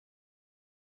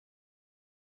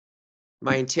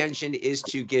My intention is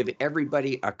to give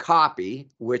everybody a copy,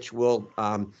 which will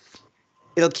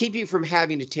it'll keep you from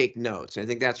having to take notes. I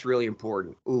think that's really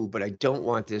important. Ooh, but I don't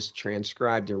want this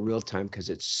transcribed in real time because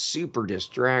it's super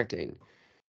distracting.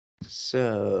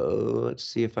 So let's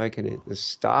see if I can hit the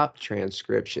stop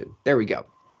transcription. There we go.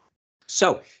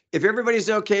 So if everybody's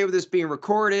okay with this being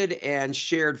recorded and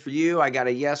shared for you, I got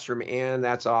a yes from Ann.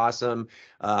 That's awesome.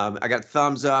 I got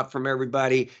thumbs up from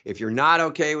everybody. If you're not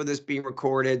okay with this being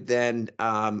recorded, then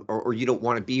or you don't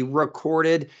want to be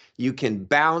recorded, you can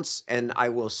bounce and I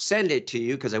will send it to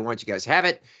you because I want you guys to have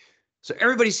it. So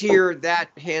everybody's here. That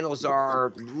handles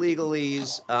our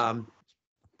legalese.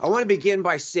 I want to begin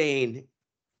by saying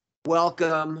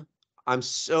welcome.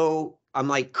 I'm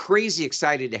like crazy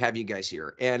excited to have you guys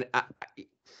here. And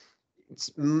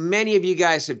many of you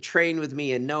guys have trained with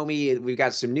me and know me. We've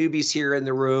got some newbies here in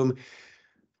the room.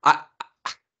 I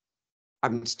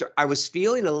was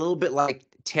feeling a little bit like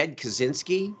Ted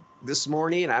Kaczynski this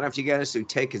morning. I don't know if you guys know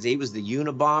Ted, because he was the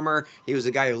Unabomber. He was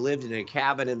the guy who lived in a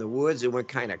cabin in the woods and went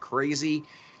kind of crazy.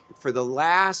 For the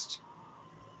last,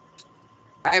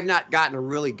 I have not gotten a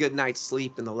really good night's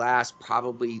sleep in the last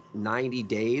probably 90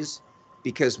 days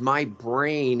because my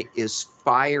brain is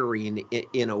firing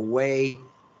in a way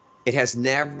it has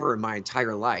never in my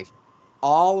entire life,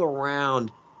 all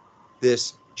around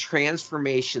this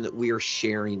transformation that we are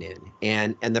sharing in.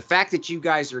 And the fact that you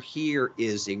guys are here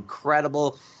is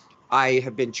incredible. I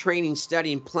have been training,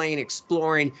 studying, playing,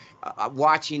 exploring,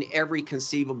 watching every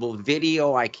conceivable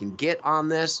video I can get on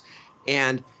this.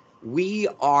 And we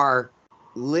are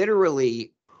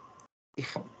literally,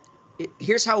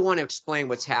 here's how I want to explain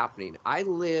what's happening. I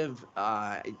live,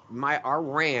 our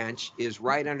ranch is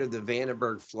right under the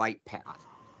Vandenberg flight path.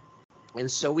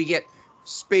 And so we get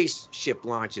spaceship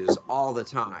launches all the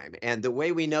time. And the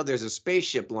way we know there's a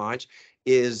spaceship launch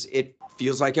is it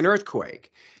feels like an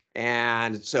earthquake.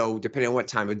 And so depending on what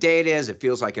time of day it is, it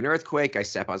feels like an earthquake. I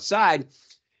step outside.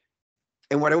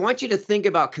 And what I want you to think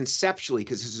about conceptually,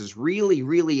 because this is really,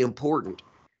 really important,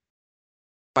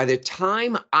 by the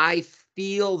time I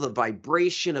feel the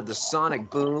vibration of the sonic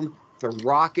boom, the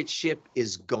rocket ship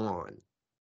is gone.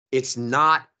 It's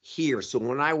not here. So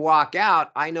when I walk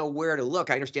out, I know where to look.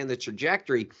 I understand the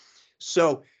trajectory.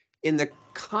 So in the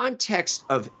context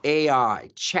of AI,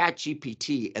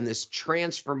 ChatGPT, and this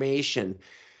transformation,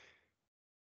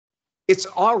 it's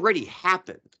already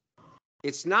happened.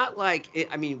 It's not like,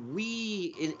 I mean,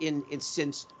 we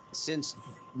since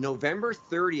November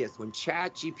 30th, when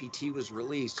ChatGPT was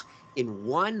released, in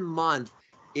 1 month,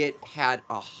 it had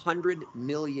 100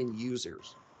 million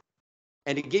users.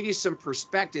 And to give you some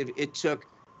perspective, it took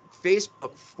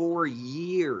Facebook 4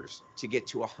 years to get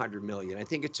to 100 million. I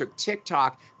think it took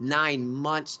TikTok 9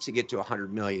 months to get to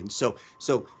 100 million. So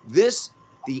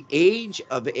the age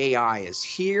of AI is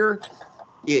here.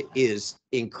 It is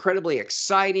incredibly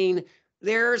exciting.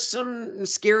 There are some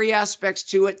scary aspects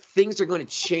to it. Things are going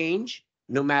to change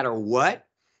no matter what.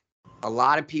 A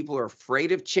lot of people are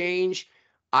afraid of change.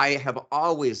 I have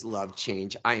always loved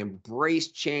change. I embrace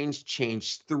change.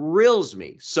 Change thrills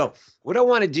me. So what I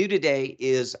want to do today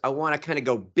is I want to kind of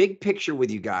go big picture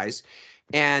with you guys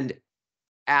and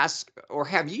ask, or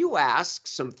have you ask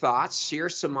some thoughts, share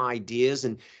some ideas,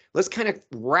 and let's kind of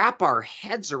wrap our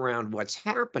heads around what's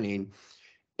happening.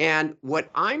 And what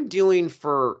I'm doing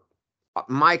for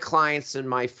my clients and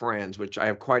my friends, which I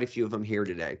have quite a few of them here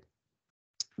today,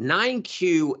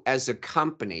 9Q as a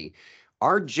company,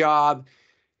 our job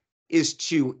is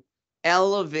to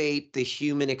elevate the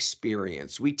human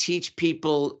experience. We teach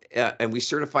people and we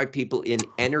certify people in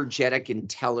energetic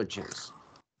intelligence.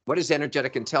 What is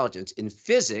energetic intelligence? In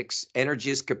physics,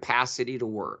 energy is capacity to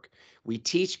work. We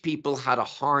teach people how to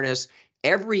harness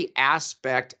every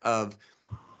aspect,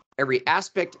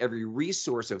 every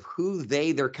resource of who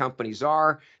their companies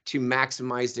are to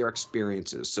maximize their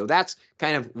experiences. So that's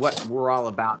kind of what we're all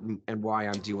about and why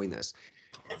I'm doing this.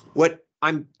 What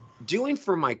I'm doing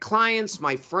for my clients,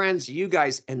 my friends, you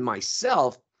guys, and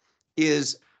myself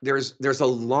is there's a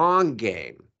long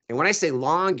game. And when I say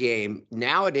long game,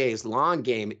 nowadays, long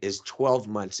game is 12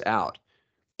 months out,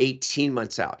 18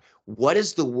 months out. What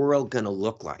is the world going to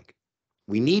look like?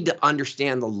 We need to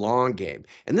understand the long game.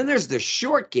 And then there's the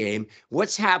short game,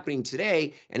 what's happening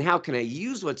today, and how can I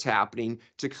use what's happening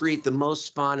to create the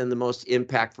most fun and the most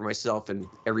impact for myself and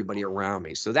everybody around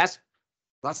me. So that's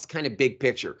kind of big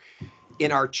picture.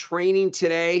 In our training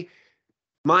today,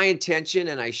 my intention,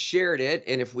 and I shared it,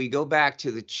 and if we go back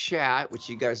to the chat, which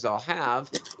you guys all have,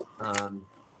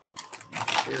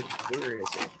 where is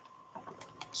it?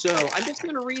 So I'm just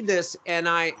going to read this, and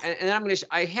I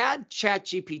had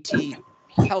ChatGPT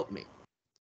help me.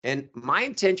 And my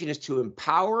intention is to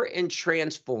empower and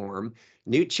transform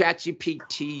new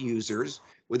ChatGPT users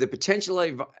with the potential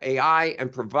of AI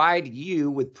and provide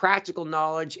you with practical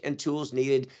knowledge and tools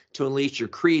needed to unleash your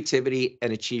creativity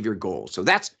and achieve your goals. So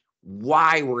that's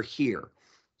why we're here.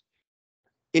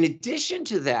 In addition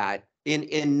to that,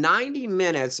 in 90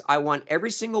 minutes, I want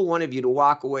every single one of you to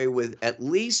walk away with at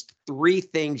least 3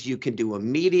 things you can do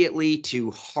immediately to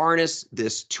harness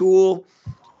this tool.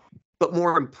 But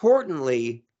more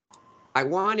importantly, I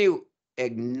want to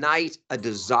ignite a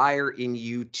desire in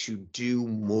you to do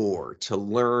more, to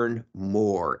learn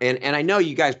more. And I know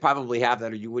you guys probably have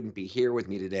that, or you wouldn't be here with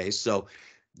me today. So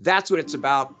that's what it's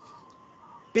about.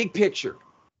 Big picture.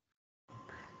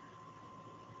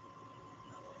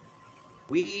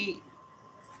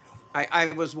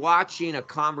 I was watching a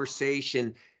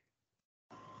conversation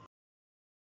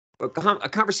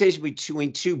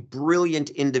between 2 brilliant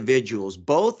individuals.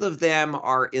 Both of them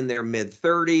are in their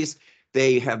mid-30s.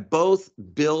 They have both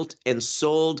built and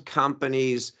sold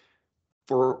companies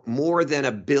for more than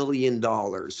 $1 billion.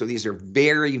 So these are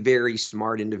very, very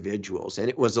smart individuals. And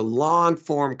it was a long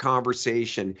form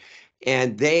conversation.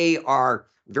 And they are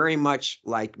very much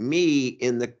like me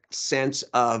in the sense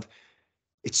of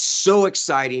it's so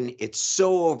exciting, it's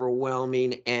so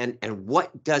overwhelming, and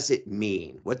what does it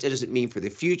mean? What does it mean for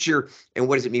the future, and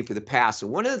what does it mean for the past?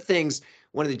 And one of the things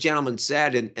one of the gentlemen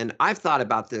said, and I've thought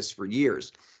about this for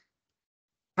years,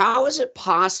 how is it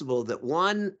possible that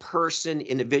one person,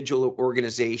 individual, or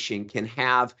organization can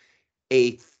have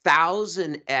a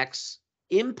 1000x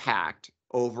impact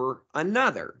over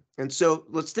another? And so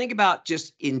let's think about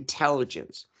just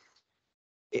intelligence.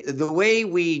 The way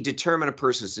we determine a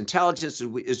person's intelligence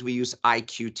is we use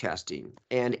IQ testing.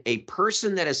 And a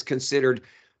person that is considered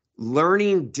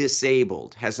learning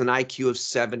disabled has an IQ of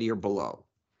 70 or below.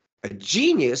 A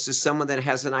genius is someone that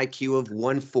has an IQ of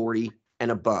 140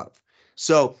 and above.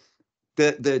 So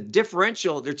the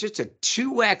differential, there's just a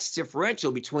 2x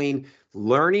differential between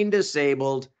learning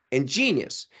disabled and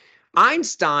genius.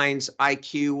 Einstein's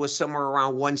IQ was somewhere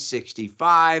around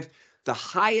 165. The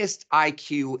highest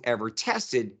IQ ever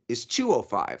tested is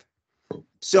 205.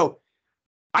 So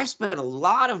I've spent a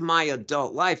lot of my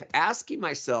adult life asking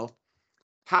myself,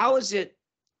 how is it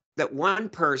that one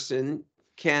person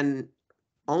can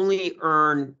only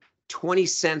earn 20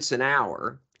 cents an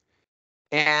hour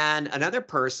and another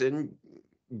person,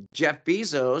 Jeff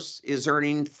Bezos, is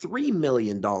earning $3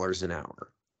 million an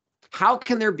hour? How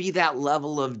can there be that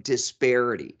level of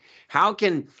disparity? How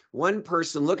can one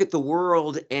person look at the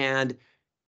world and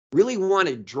really want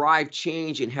to drive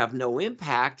change and have no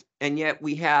impact, and yet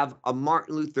we have a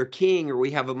Martin Luther King or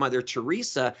we have a Mother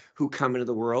Teresa who come into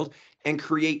the world and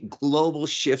create global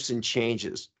shifts and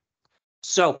changes?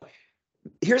 So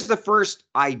here's the first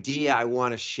idea I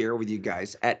want to share with you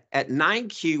guys. At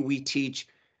 9Q, we teach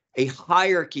a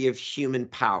hierarchy of human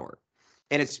power.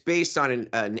 And it's based on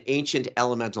an ancient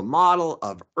elemental model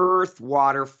of earth,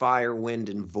 water, fire, wind,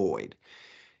 and void.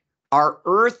 Our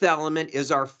earth element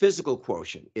is our physical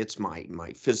quotient. It's my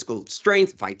physical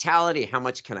strength, vitality, how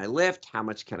much can I lift, how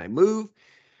much can I move.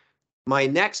 My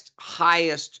next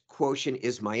highest quotient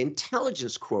is my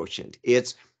intelligence quotient.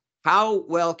 It's how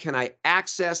well can I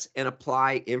access and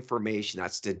apply information.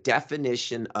 That's the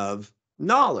definition of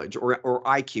knowledge or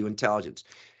IQ, intelligence.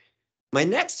 My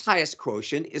next highest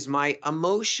quotient is my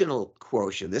emotional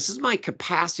quotient. This is my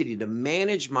capacity to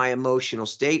manage my emotional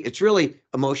state. It's really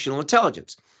emotional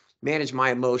intelligence. Manage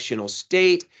my emotional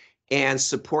state and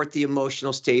support the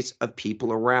emotional states of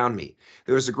people around me.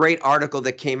 There was a great article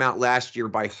that came out last year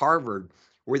by Harvard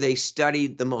where they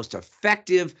studied the most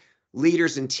effective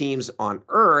leaders and teams on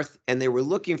earth, and they were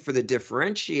looking for the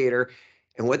differentiator.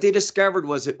 And what they discovered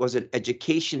was it was an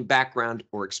education background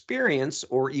or experience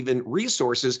or even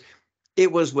resources.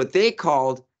 It was what they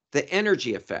called the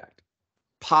energy effect,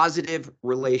 positive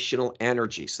relational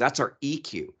energy. So that's our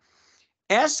EQ.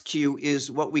 SQ is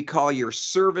what we call your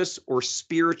service or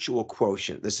spiritual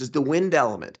quotient. This is the wind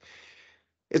element.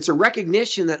 It's a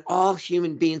recognition that all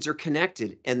human beings are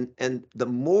connected. And the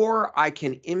more I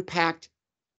can impact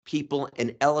people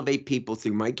and elevate people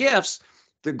through my gifts,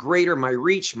 the greater my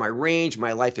reach, my range,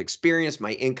 my life experience,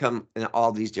 my income, and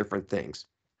all these different things.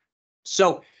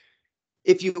 So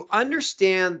if you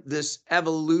understand this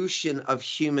evolution of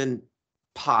human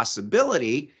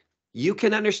possibility, you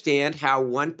can understand how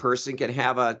one person can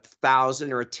have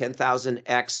 1,000 or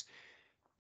 10,000x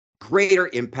greater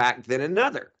impact than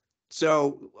another.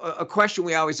 So a question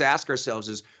we always ask ourselves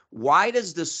is, why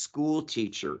does the school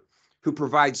teacher who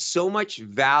provides so much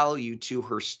value to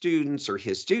her students or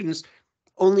his students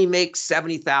only make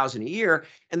 70,000 a year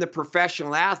and the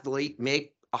professional athlete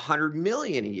make 100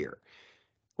 million a year?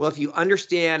 Well, if you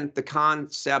understand the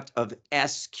concept of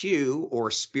SQ, or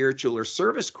spiritual or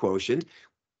service quotient,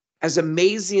 as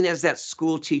amazing as that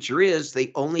school teacher is,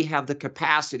 they only have the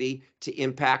capacity to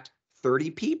impact 30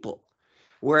 people.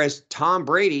 Whereas Tom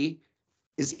Brady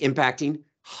is impacting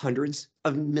hundreds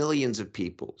of millions of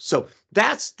people. So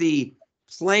that's the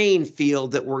playing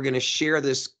field that we're going to share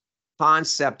this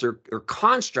concept or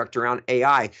construct around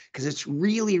AI, because it's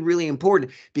really, really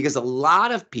important, because a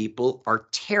lot of people are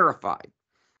terrified.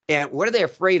 And what are they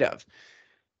afraid of?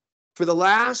 For the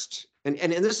last, and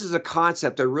this is a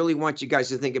concept I really want you guys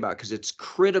to think about, because it's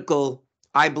critical,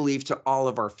 I believe, to all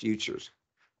of our futures.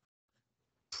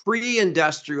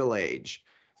 Pre-industrial age,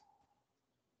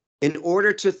 in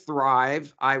order to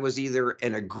thrive, I was either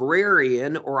an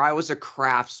agrarian or I was a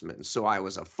craftsman. So I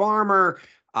was a farmer,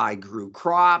 I grew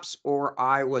crops, or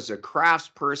I was a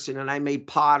craftsperson and I made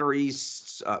pottery,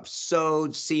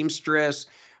 sewed, seamstress.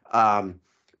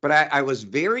 But I was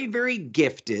very, very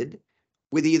gifted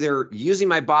with either using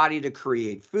my body to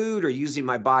create food or using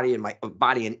my body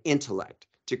and intellect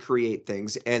to create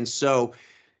things. And so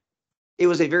it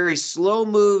was a very slow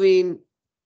moving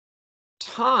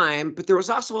time, but there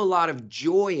was also a lot of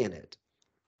joy in it.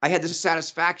 I had the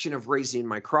satisfaction of raising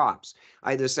my crops.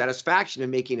 I had the satisfaction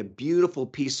of making a beautiful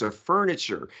piece of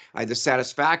furniture. I had the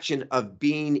satisfaction of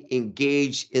being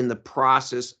engaged in the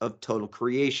process of total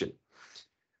creation.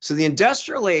 So the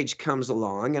industrial age comes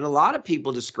along, and a lot of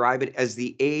people describe it as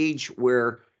the age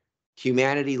where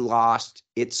humanity lost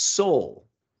its soul.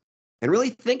 And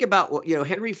really think about what,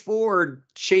 Henry Ford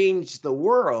changed the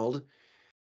world,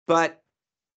 but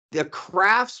the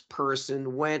craftsperson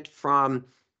went from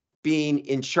being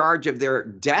in charge of their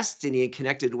destiny and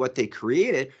connected to what they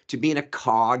created to being a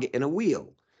cog in a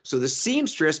wheel. So the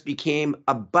seamstress became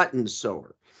a button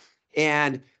sewer,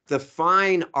 and the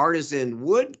fine artisan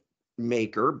wood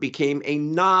maker became a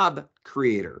knob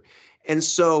creator. And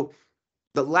so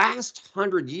the last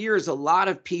 100 years, a lot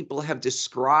of people have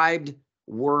described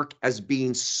work as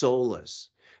being soulless.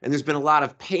 And there's been a lot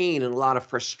of pain and a lot of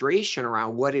frustration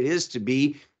around what it is to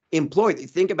be employed.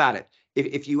 Think about it.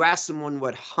 If you ask someone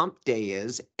what hump day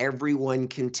is, everyone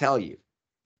can tell you.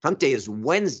 Hump day is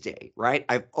Wednesday, right?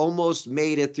 I've almost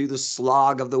made it through the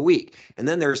slog of the week. And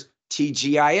then there's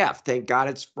TGIF. Thank God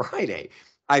it's Friday.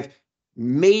 I've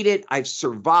made it. I've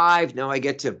survived. Now I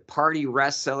get to party,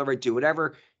 rest, celebrate, do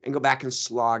whatever, and go back and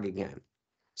slog again.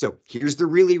 So here's the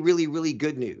really, really, really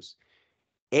good news.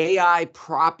 AI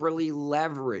properly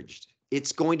leveraged,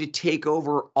 it's going to take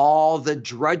over all the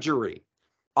drudgery,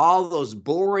 all those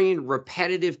boring,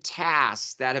 repetitive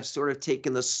tasks that have sort of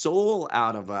taken the soul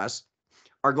out of us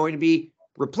are going to be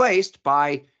replaced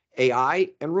by AI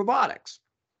and robotics.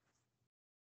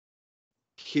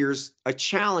 Here's a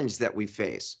challenge that we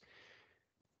face.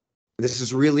 This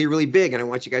is really, really big, and I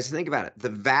want you guys to think about it. The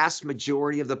vast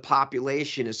majority of the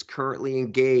population is currently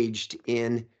engaged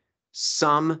in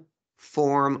some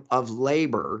form of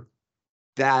labor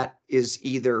that is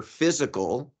either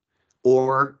physical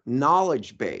or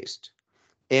knowledge-based.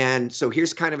 And so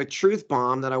here's kind of a truth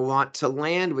bomb that I want to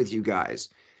land with you guys.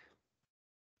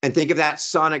 And think of that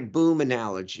sonic boom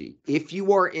analogy. If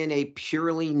you are in a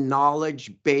purely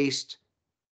knowledge-based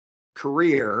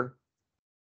career,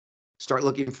 start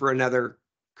looking for another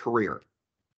career.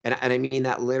 And I mean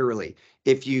that literally.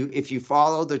 If you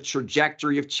follow the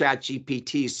trajectory of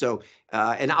ChatGPT, so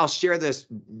and I'll share this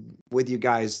with you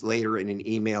guys later in an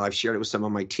email. I've shared it with some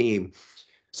of my team.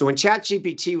 So when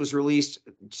ChatGPT was released,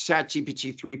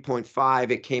 ChatGPT 3.5,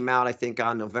 it came out, I think,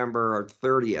 on November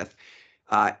 30th.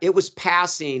 It was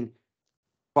passing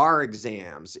bar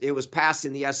exams. It was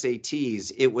passing the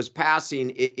SATs. It was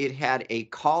passing, it had a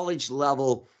college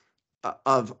level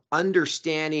of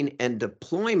understanding and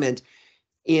deployment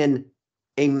in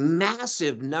a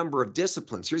massive number of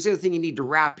disciplines. Here's the other thing you need to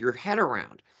wrap your head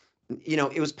around.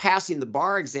 It was passing the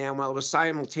bar exam while it was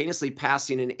simultaneously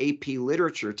passing an AP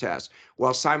literature test,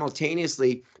 while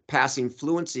simultaneously passing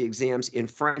fluency exams in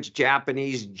French,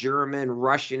 Japanese, German,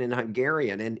 Russian, and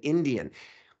Hungarian, and Indian.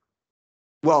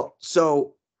 Well,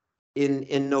 so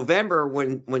in November,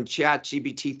 when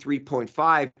ChatGPT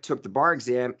 3.5 took the bar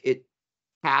exam, it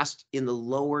passed in the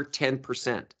lower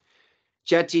 10%.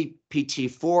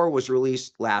 ChatGPT 4 was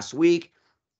released last week.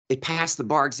 It passed the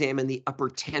bar exam in the upper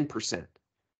 10%,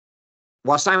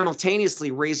 while simultaneously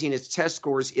raising its test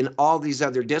scores in all these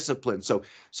other disciplines.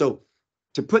 So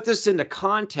to put this into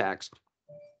context,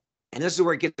 and this is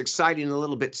where it gets exciting and a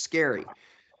little bit scary.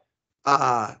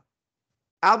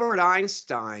 Albert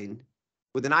Einstein,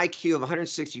 with an IQ of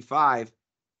 165,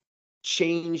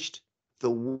 changed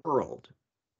the world.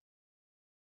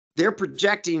 They're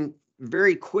projecting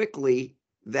very quickly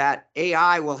that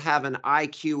AI will have an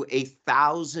IQ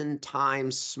 1,000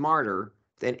 times smarter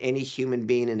than any human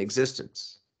being in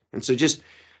existence. And so just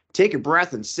take a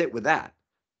breath and sit with that.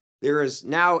 There is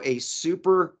now a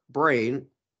super brain.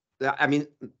 I mean,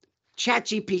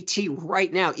 ChatGPT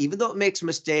right now, even though it makes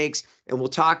mistakes, and we'll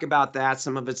talk about that,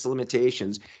 some of its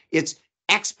limitations, it's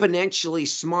exponentially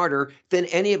smarter than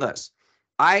any of us.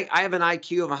 I have an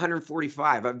IQ of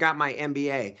 145. I've got my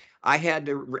MBA. I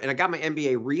got my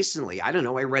MBA recently. I don't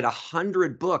know. I read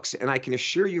 100 books, and I can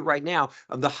assure you right now,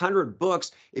 of the 100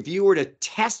 books, if you were to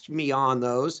test me on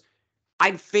those,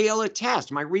 I'd fail a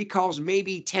test. My recall's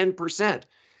maybe 10%.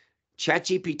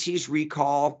 ChatGPT's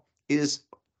recall is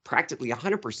practically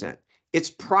 100%. Its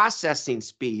processing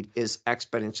speed is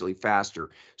exponentially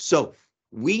faster. So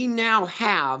we now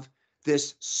have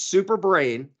this super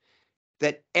brain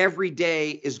that every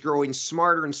day is growing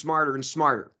smarter and smarter and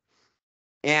smarter.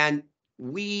 And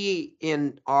we,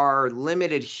 in our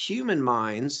limited human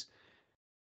minds,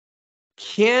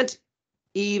 can't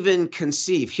even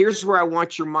conceive. Here's where I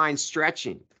want your mind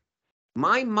stretching.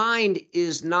 My mind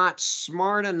is not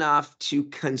smart enough to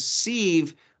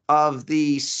conceive of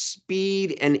the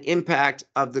speed and impact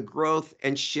of the growth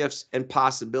and shifts and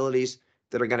possibilities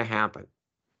that are going to happen.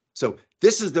 So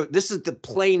this is the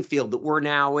playing field that we're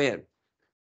now in.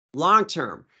 Long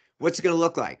term, what's it going to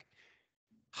look like?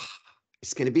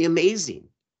 It's going to be amazing.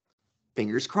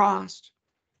 Fingers crossed.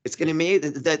 It's going to be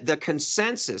the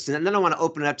consensus. And then I want to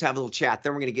open it up to have a little chat.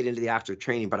 Then we're going to get into the after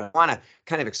training, but I want to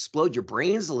kind of explode your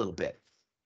brains a little bit.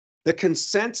 The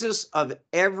consensus of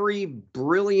every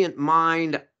brilliant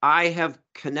mind I have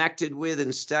connected with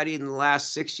and studied in the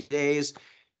last 60 days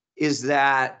is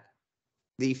that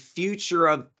the future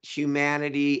of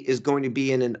humanity is going to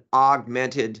be in an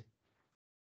augmented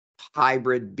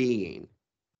hybrid being.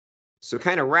 So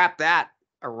kind of wrap that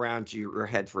around your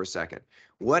head for a second.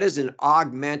 What is an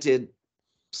augmented,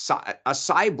 a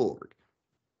cyborg?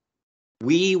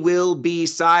 We will be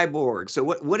cyborg. So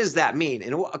what does that mean?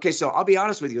 And okay, so I'll be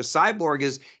honest with you. A cyborg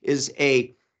is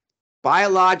a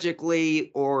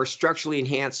biologically or structurally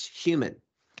enhanced human.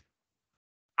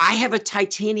 I have a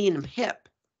titanium hip.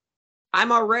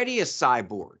 I'm already a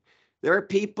cyborg. There are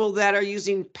people that are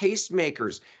using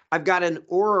pacemakers. I've got an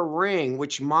Aura ring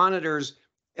which monitors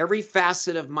every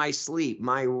facet of my sleep,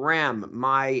 my REM,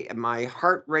 my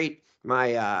heart rate,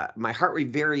 my heart rate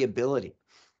variability.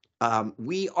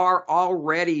 We are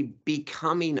already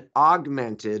becoming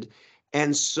augmented.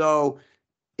 And so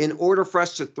in order for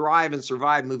us to thrive and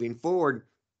survive moving forward,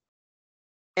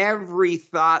 every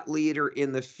thought leader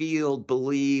in the field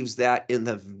believes that in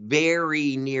the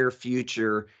very near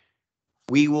future,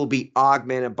 we will be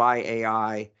augmented by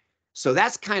AI. So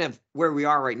that's kind of where we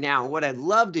are right now. What I'd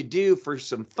love to do for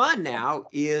some fun now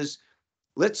is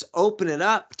let's open it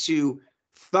up to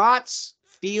thoughts,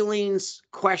 feelings,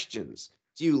 questions.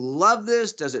 Do you love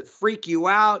this? Does it freak you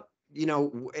out? You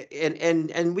know,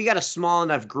 and we got a small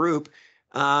enough group.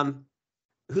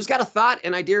 Who's got a thought,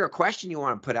 an idea, or a question you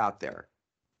want to put out there?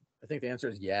 I think the answer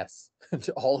is yes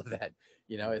to all of that.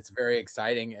 You know, it's very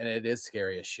exciting and it is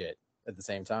scary as shit at the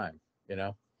same time, you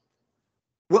know?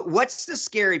 What's the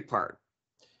scary part?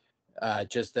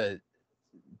 Just the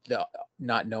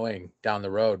not knowing down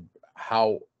the road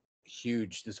how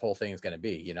huge this whole thing is going to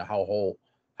be, you know,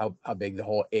 how big the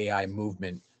whole AI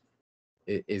movement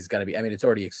is going to be. I mean, it's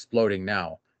already exploding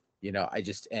now, you know. I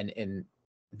just and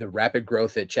the rapid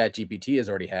growth that ChatGPT has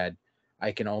already had,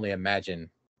 I can only imagine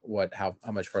how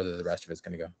much further the rest of it's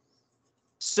going to go.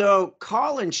 So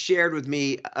Colin shared with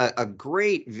me a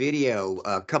great video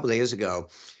a couple of days ago.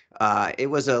 It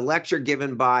was a lecture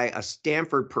given by a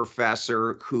Stanford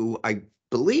professor who I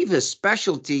believe his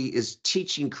specialty is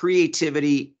teaching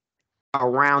creativity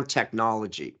around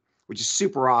technology, which is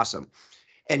super awesome.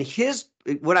 And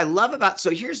what I love about, so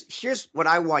here's what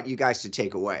I want you guys to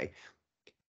take away.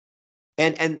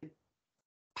 And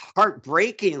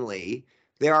heartbreakingly,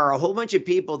 there are a whole bunch of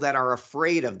people that are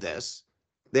afraid of this.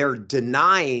 They're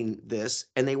denying this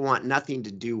and they want nothing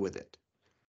to do with it.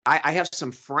 I have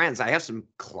some friends, I have some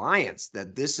clients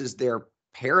that this is their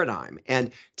paradigm.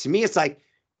 And to me, it's like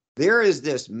there is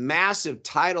this massive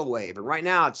tidal wave. And right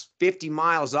now it's 50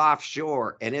 miles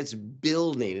offshore and it's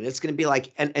building and it's going to be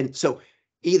like, and so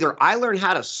either I learn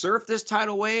how to surf this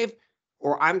tidal wave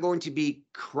or I'm going to be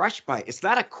crushed by it. It's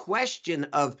not a question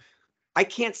of, I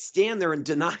can't stand there and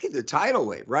deny the tidal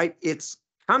wave, right? It's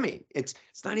coming. It's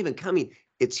not even coming.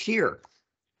 It's here.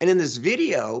 And in this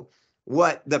video,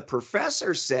 what the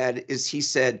professor said is he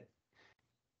said,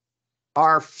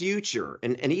 our future,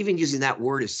 and even using that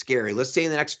word is scary. Let's say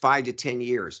in the next 5 to 10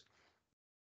 years,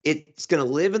 it's going to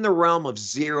live in the realm of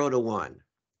 0 to 1.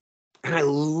 And I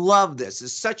love this.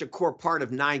 It's such a core part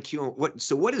of 9Q.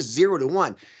 So what is 0 to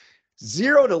 1?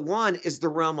 0 to 1 is the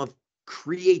realm of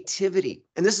creativity.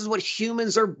 And this is what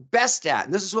humans are best at.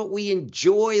 And this is what we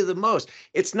enjoy the most.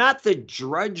 It's not the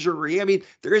drudgery. I mean,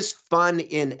 there is fun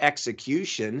in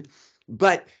execution,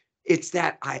 but it's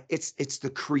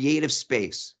the creative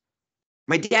space.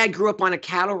 My dad grew up on a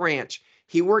cattle ranch.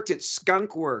 He worked at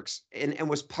Skunk Works and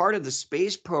was part of the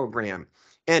space program.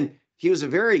 And he was a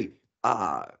very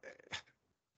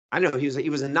I don't know, he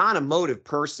was a non-emotive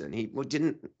person. He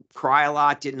didn't cry a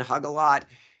lot, didn't hug a lot.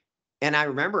 And I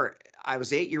remember I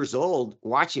was 8 years old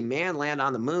watching man land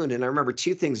on the moon. And I remember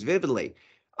two things vividly.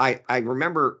 I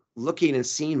remember looking and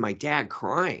seeing my dad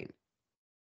crying.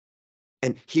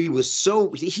 And he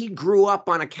grew up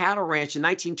on a cattle ranch in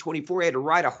 1924. He had to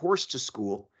ride a horse to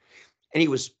school. And he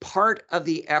was part of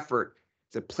the effort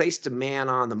that placed a man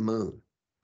on the moon.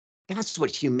 That's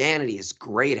what humanity is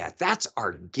great at. That's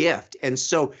our gift. And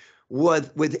so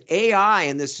with AI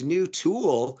and this new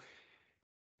tool,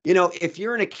 if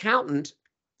you're an accountant,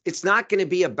 it's not going to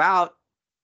be about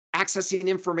accessing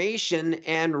information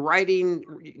and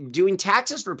doing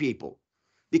taxes for people,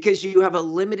 because you have a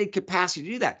limited capacity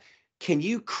to do that. Can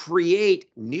you create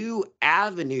new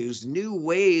avenues, new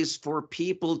ways for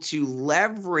people to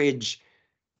leverage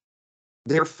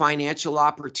their financial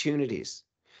opportunities?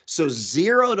 So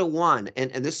 0 to 1,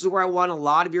 and this is where I want a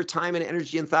lot of your time and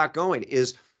energy and thought going,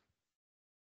 is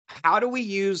how do we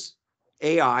use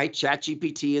AI,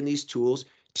 ChatGPT, and these tools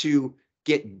to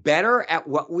get better at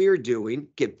what we're doing,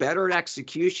 get better at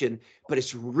execution, but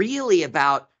it's really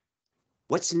about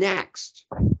what's next.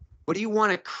 What do you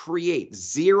want to create?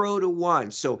 0 to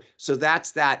 1. So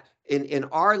that's that. In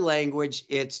our language,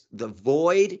 it's the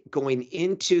void going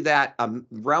into that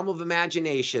realm of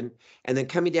imagination and then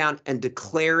coming down and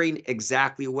declaring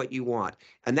exactly what you want.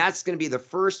 And that's going to be the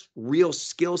first real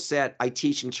skill set I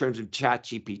teach in terms of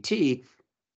ChatGPT.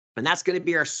 And that's going to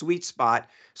be our sweet spot.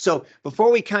 So before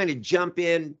we kind of jump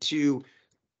into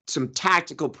some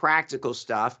tactical, practical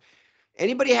stuff,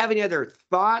 anybody have any other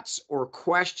thoughts or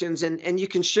questions? And you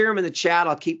can share them in the chat.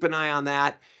 I'll keep an eye on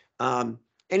that.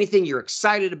 Anything you're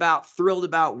excited about, thrilled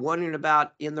about, wondering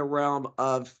about in the realm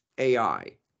of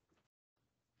AI?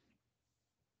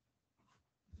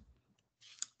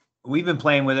 We've been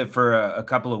playing with it for a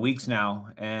couple of weeks now,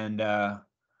 and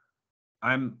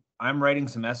I'm writing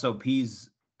some SOPs.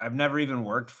 I've never even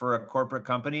worked for a corporate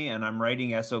company, and I'm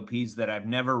writing SOPs that I've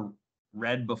never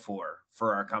read before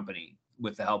for our company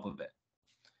with the help of it.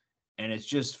 And it's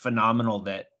just phenomenal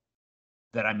that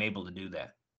I'm able to do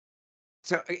that.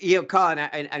 So, Colin,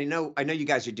 I know you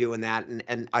guys are doing that,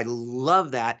 and I love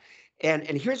that. And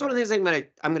here's one of the things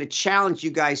I'm gonna challenge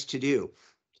you guys to do.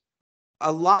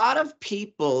 A lot of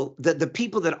people, the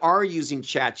people that are using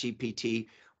ChatGPT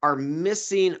are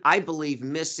missing, I believe,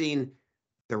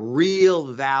 the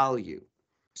real value.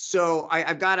 So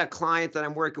I've got a client that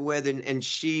I'm working with, and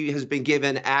she has been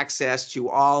given access to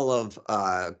all of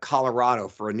Colorado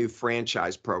for a new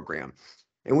franchise program.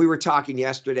 And we were talking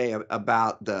yesterday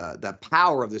about the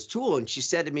power of this tool. And she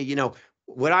said to me,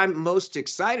 what I'm most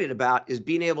excited about is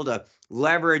being able to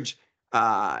leverage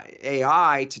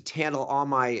AI to handle all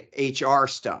my HR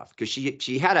stuff. Because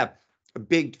she had a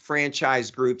big franchise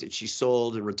group that she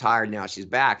sold and retired. Now she's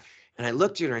back. And I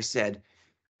looked at her and I said,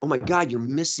 oh my God, you're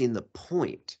missing the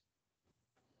point.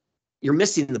 You're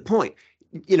missing the point.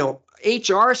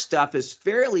 HR stuff is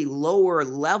fairly lower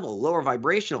level, lower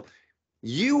vibrational.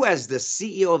 You, as the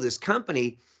CEO of this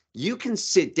company, you can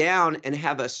sit down and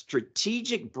have a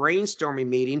strategic brainstorming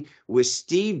meeting with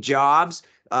Steve Jobs,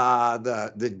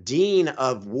 the dean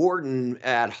of Wharton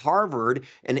at Harvard,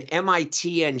 an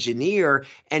MIT engineer,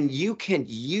 and you can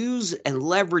use and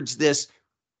leverage this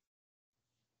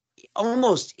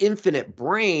almost infinite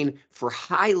brain for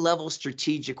high-level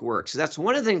strategic work. So that's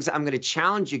one of the things I'm going to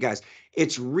challenge you guys.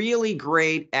 It's really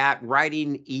great at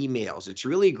writing emails. It's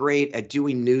really great at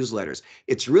doing newsletters.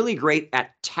 It's really great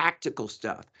at tactical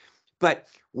stuff. But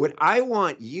what I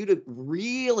want you to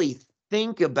really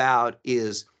think about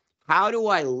is, how do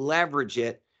I leverage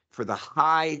it for the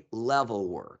high-level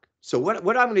work? So what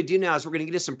I'm going to do now is we're going to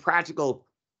get into some practical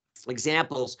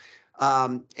examples.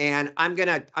 And I'm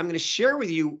gonna share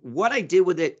with you what I did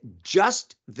with it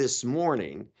just this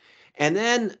morning, and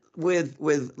then with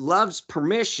Love's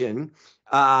permission,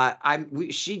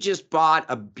 she just bought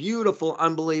a beautiful,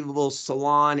 unbelievable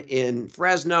salon in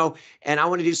Fresno, and I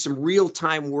want to do some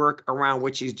real-time work around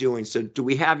what she's doing. So, do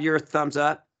we have your thumbs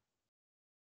up?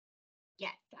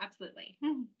 Yes, absolutely.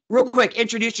 Real quick,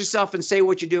 introduce yourself and say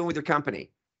what you're doing with your company.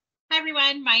 Hi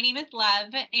everyone, my name is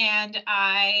Love, and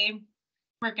I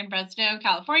work in Fresno,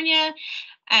 California.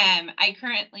 I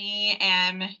currently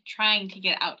am trying to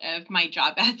get out of my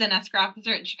job as an escrow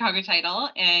officer at Chicago Title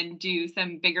and do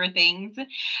some bigger things.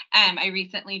 I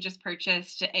recently just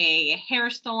purchased a hair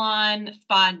salon,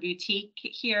 spa, and boutique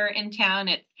here in town.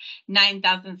 It's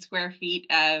 9,000 square feet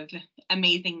of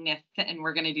amazingness, and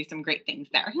we're going to do some great things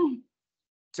there.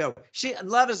 So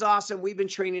love is awesome. We've been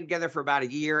training together for about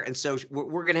a year, and so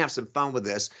we're going to have some fun with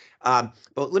this. But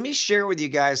let me share with you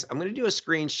guys. I'm going to do a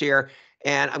screen share,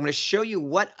 and I'm going to show you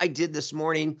what I did this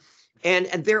morning. And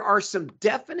there are some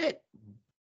definite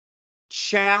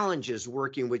challenges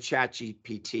working with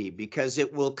ChatGPT because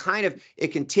it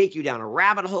can take you down a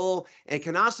rabbit hole, and it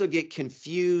can also get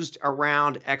confused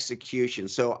around execution.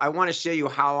 So I want to show you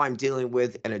how I'm dealing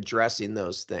with and addressing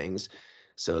those things.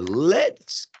 So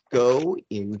let's go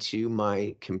into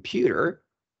my computer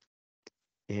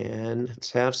and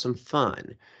let's have some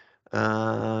fun. So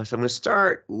I'm going to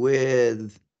start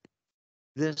with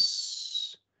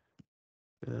this.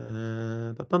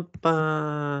 There's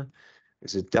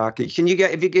a document. Can you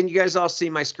guys all see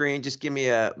my screen? Just give me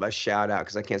a shout out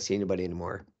because I can't see anybody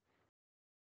anymore.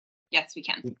 Yes, we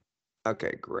can.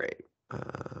 Okay, great.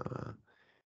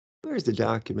 Where's the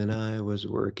document I was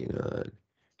working on?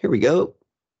 Here we go.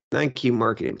 9Q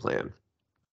marketing plan.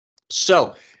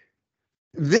 So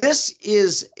this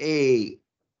is a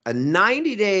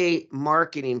 90-day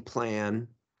marketing plan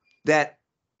that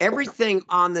everything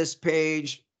on this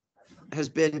page has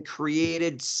been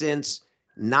created since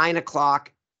 9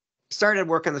 o'clock. Started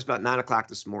work on this about 9 o'clock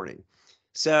this morning.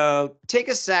 So take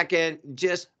a second,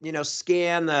 just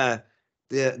scan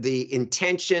the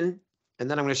intention, and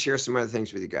then I'm going to share some other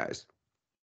things with you guys.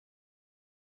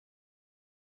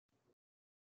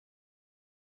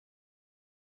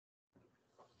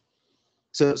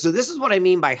 So this is what I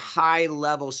mean by high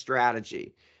level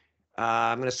strategy.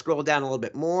 I'm going to scroll down a little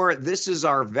bit more. This is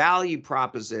our value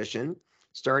proposition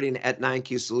starting at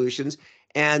 9Q Solutions.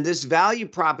 And this value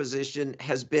proposition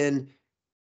has been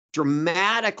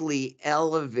dramatically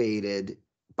elevated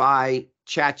by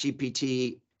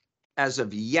ChatGPT as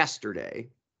of yesterday.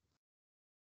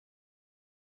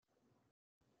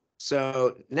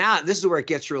 So now this is where it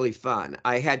gets really fun.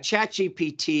 I had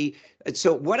ChatGPT.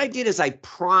 So what I did is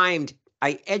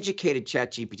I educated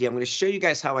ChatGPT. I'm going to show you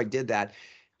guys how I did that.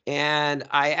 And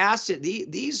I asked it,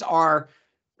 these are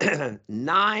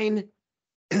nine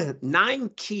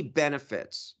key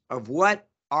benefits of what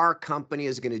our company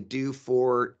is going to do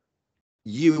for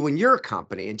you and your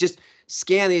company, and just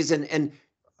scan these. And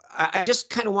I just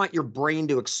kind of want your brain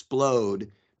to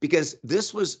explode because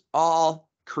this was all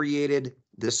created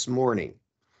this morning.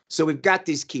 So we've got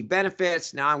these key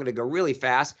benefits. Now I'm going to go really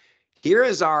fast. Here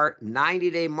is our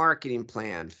 90-day marketing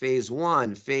plan, phase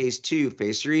 1, phase 2,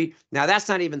 phase 3. Now that's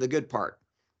not even the good part.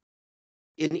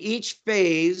 In each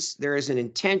phase, there is an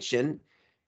intention,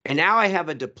 and now I have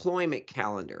a deployment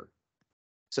calendar.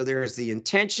 So there is the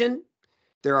intention,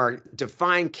 there are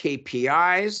defined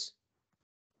KPIs,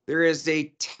 there is a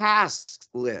task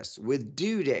list with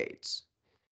due dates.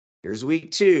 Here's week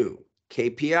 2,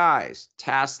 KPIs,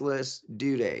 task list,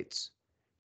 due dates.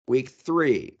 Week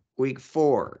 3, week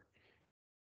 4.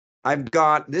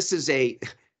 This is a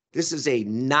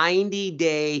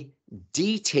 90-day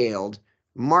detailed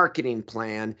marketing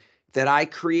plan that I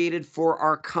created for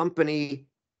our company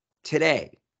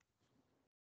today.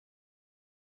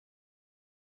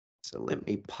 So let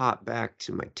me pop back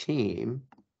to my team.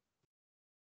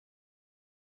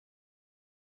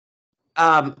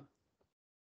 3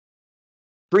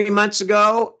 months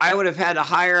ago, I would have had to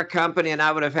hire a company and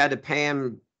I would have had to pay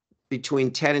them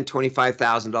between $10,000 and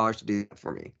 $25,000 to do that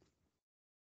for me.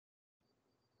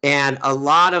 And a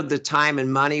lot of the time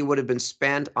and money would have been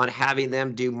spent on having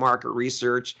them do market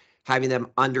research, having them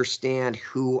understand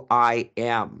who I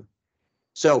am.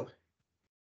 So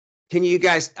can you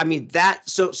guys,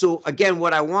 so again,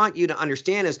 what I want you to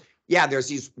understand is, yeah, there's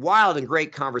these wild and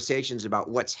great conversations about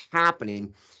what's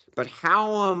happening, but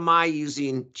how am I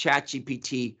using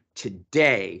ChatGPT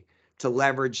today to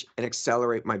leverage and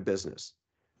accelerate my business?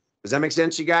 Does that make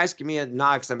sense, you guys? Give me a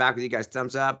nod because I'm back with you guys.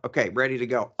 Thumbs up. Okay, ready to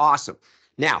go. Awesome.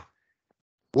 Now,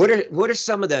 what are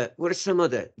some of the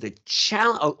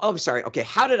challenge? Oh, I'm sorry. Okay,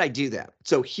 how did I do that?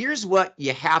 So here's what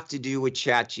you have to do with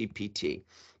ChatGPT.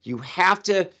 You have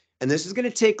to, and this is going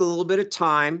to take a little bit of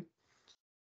time,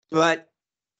 but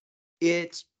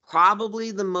it's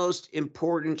probably the most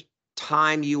important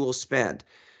time you will spend.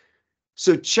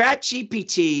 So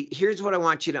ChatGPT, here's what I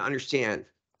want you to understand.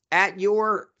 At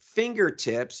your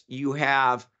fingertips, you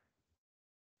have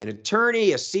an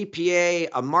attorney, a CPA,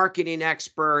 a marketing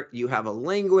expert, you have a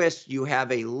linguist, you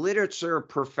have a literature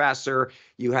professor,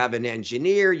 you have an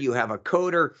engineer, you have a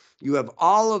coder, you have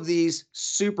all of these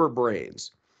super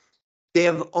brains. They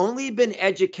have only been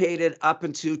educated up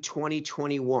until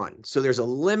 2021. So there's a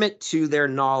limit to their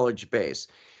knowledge base.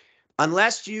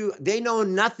 Unless they know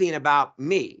nothing about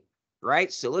me,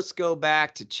 right? So let's go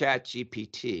back to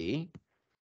ChatGPT.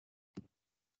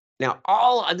 Now,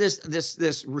 all of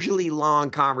this really long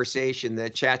conversation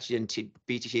that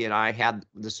ChatGPT and I had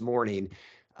this morning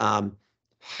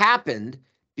happened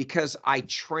because I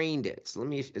trained it. So let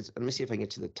me see if I can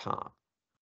get to the top.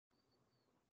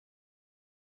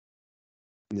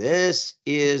 This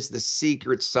is the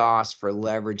secret sauce for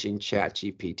leveraging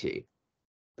ChatGPT.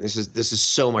 This is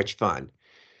so much fun.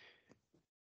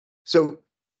 So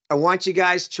I want you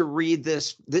guys to read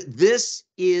this. This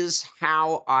is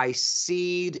how I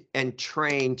seed and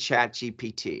train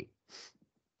ChatGPT.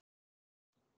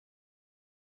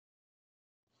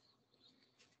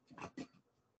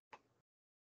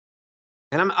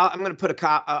 And I'm going to put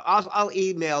I'll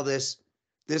email this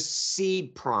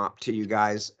seed prompt to you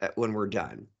guys when we're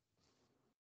done.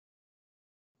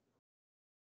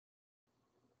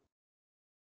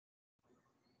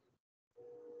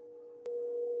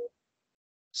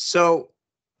 So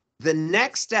the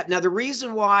next step, now the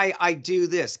reason why I do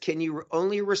this, can you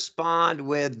only respond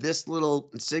with this little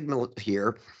signal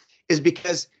here, is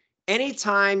because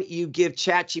anytime you give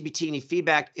ChatGPT any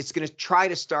feedback, it's going to try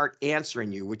to start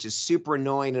answering you, which is super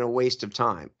annoying and a waste of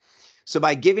time. So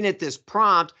by giving it this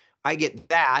prompt, I get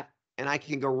that, and I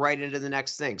can go right into the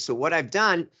next thing. So what I've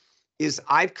done is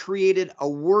I've created a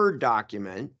Word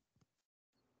document,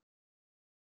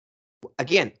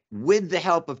 again, with the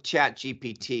help of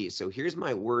ChatGPT. So here's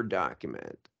my Word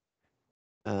document.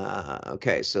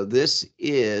 Okay, so this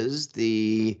is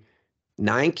the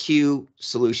 9Q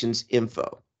Solutions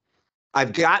info.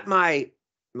 I've got my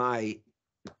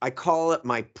I call it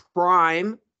my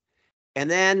prime, and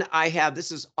then I have,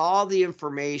 this is all the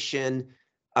information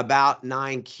about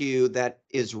 9Q that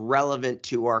is relevant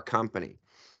to our company.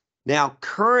 Now,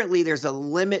 currently, there's a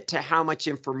limit to how much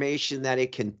information that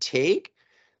it can take.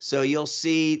 So you'll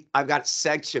see I've got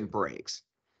section breaks.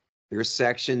 Here's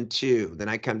section 2. Then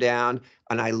I come down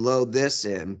and I load this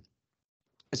in.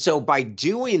 So by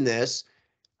doing this,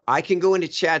 I can go into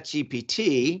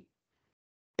ChatGPT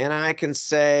and I can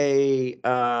say,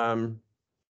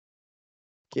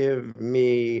 give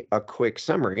me a quick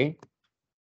summary.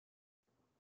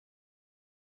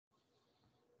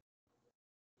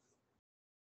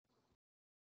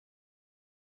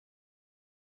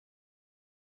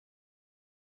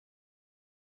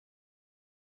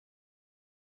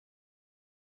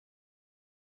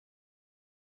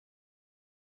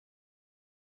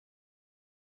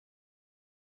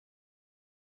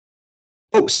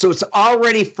 Oh, so it's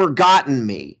already forgotten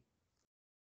me.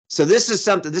 So this is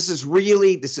something, this is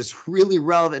really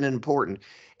relevant and important.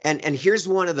 And here's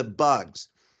one of the bugs.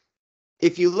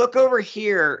 If you look over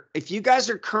here, if you guys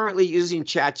are currently using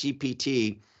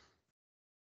ChatGPT,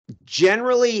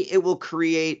 generally it will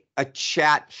create a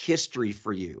chat history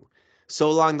for you. So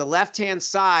along the left-hand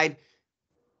side,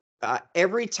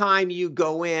 every time you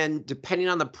go in, depending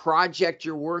on the project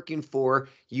you're working for,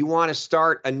 you want to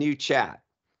start a new chat.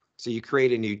 So you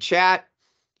create a new chat,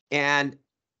 and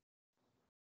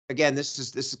again, this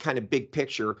is kind of big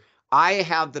picture. I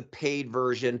have the paid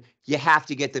version. You have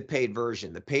to get the paid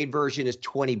version. The paid version is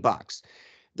 $20.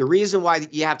 The reason why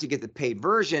you have to get the paid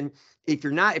version, if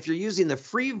you're using the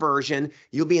free version,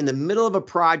 you'll be in the middle of a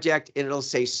project and it'll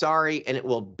say sorry and it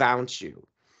will bounce you.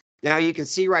 Now you can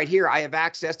see right here, I have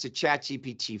access to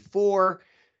ChatGPT 4,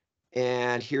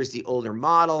 and here's the older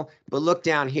model. But look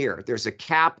down here, there's a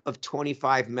cap of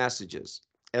 25 messages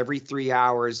every 3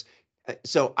 hours.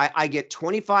 So I get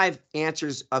 25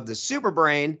 answers of the super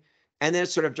brain, and then it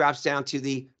sort of drops down to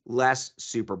the less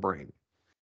super brain.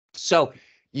 So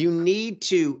you need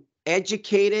to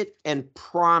educate it and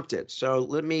prompt it. So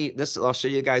I'll show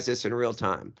you guys this in real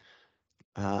time.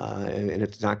 And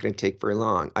it's not going to take very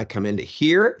long. I come into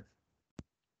here.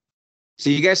 So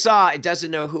you guys saw it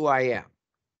doesn't know who I am.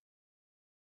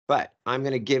 But I'm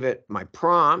going to give it my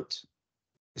prompt.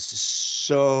 This is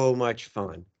so much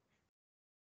fun.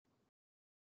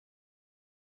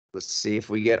 Let's see if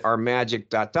we get our magic ...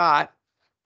 Boom,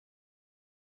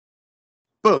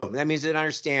 that means it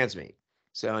understands me.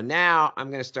 So now I'm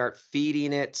going to start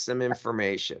feeding it some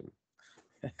information.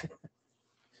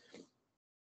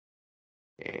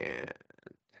 And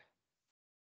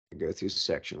go through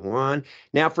section 1.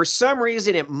 Now, for some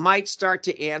reason, it might start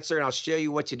to answer, and I'll show you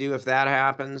what to do if that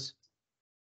happens.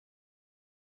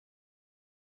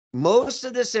 Most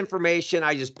of this information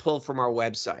I just pull from our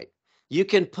website. You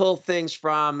can pull things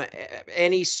from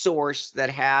any source that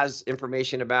has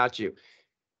information about you.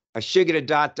 I should get a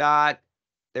dot dot.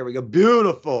 There we go.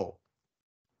 Beautiful.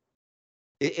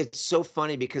 It's so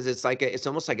funny because it's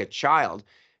almost like a child.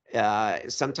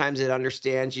 Sometimes it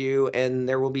understands you, and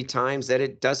there will be times that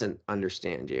it doesn't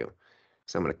understand you.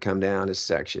 So I'm going to come down to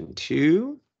section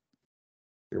 2.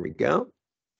 Here we go.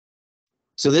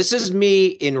 So this is me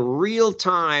in real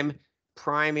time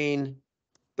priming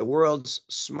the world's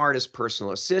smartest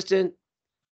personal assistant.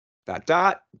 Dot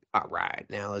dot. All right,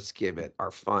 now let's give it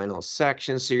our final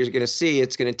section. So you're going to see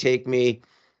it's going to take me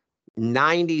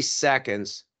 90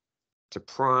 seconds to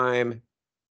prime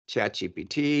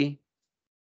ChatGPT.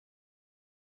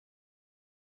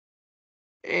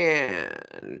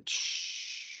 And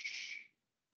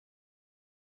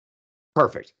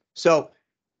perfect. So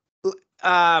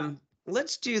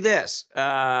let's do this.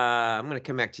 I'm going to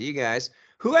come back to you guys.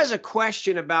 Who has a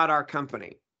question about our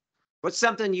company? What's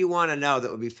something you want to know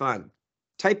that would be fun?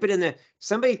 Type it in the,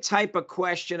 somebody type a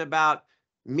question about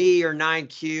me or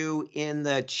 9Q in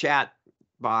the chat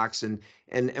box, and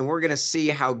we're going to see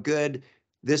how good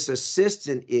this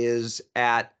assistant is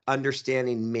at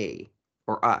understanding me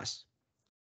or us.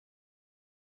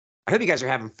 I hope you guys are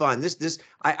having fun.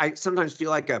 I sometimes feel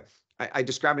like I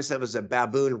describe myself as a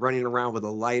baboon running around with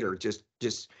a lighter. Just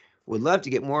would love to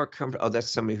get more comfortable. Oh, that's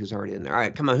somebody who's already in there. All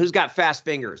right, come on. Who's got fast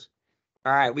fingers?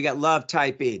 All right, we got love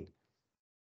typing.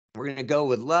 We're going to go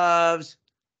with loves.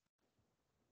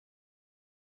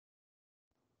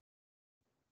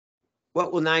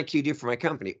 What will 9Q do for my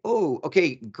company? Oh,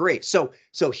 okay, great. So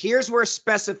here's where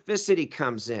specificity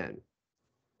comes in.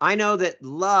 I know that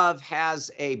Love has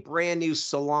a brand new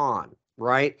salon,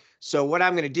 right? So what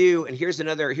I'm going to do, and here's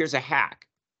a hack.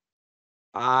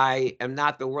 I am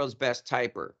not the world's best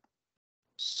typer.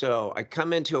 So I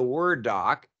come into a Word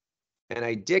doc and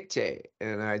I dictate,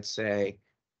 and I'd say,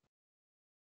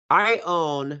 I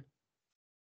own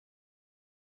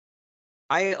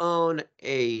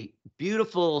a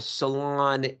beautiful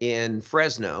salon in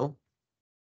Fresno.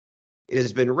 It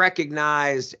has been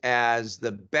recognized as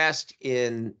the best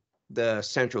in the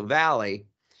Central Valley,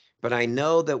 but I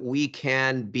know that we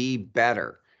can be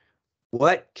better.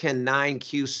 What can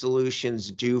 9Q Solutions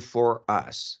do for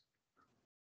us?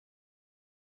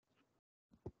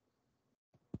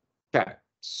 Okay,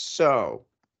 so,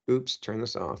 oops, turn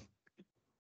this off.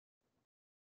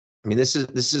 I mean,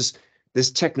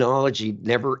 this technology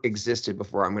never existed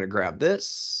before. I'm going to grab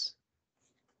this.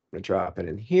 I'm going to drop it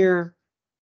in here.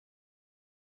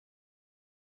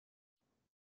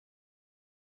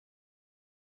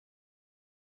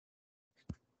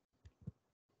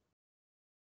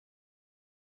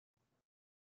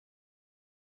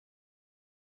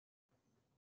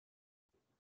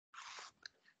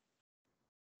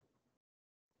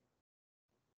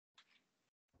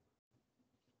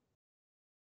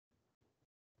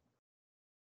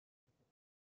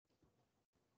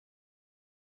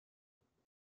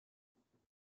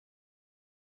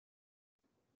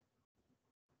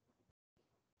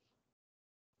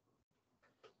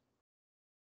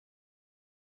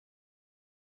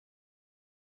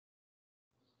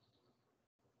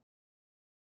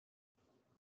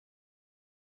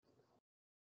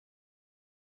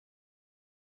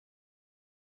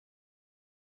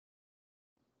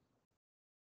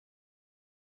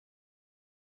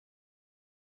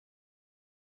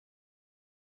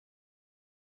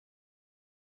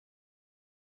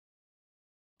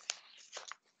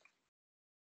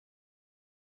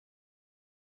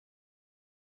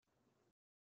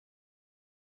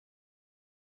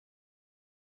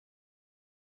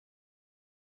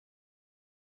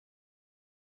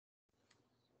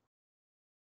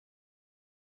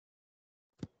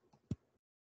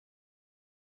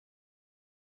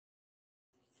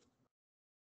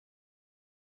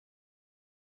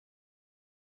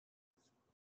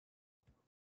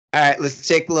 All right, let's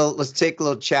take a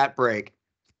little chat break.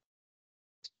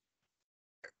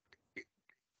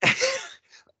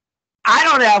 I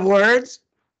don't have words.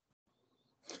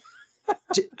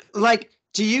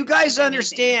 Do you guys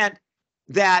understand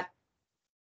that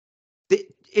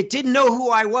it didn't know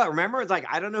who I was? Remember, it's like,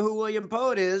 I don't know who William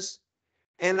Poet is.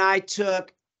 And I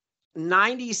took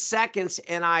 90 seconds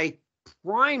and I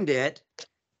primed it.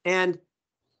 And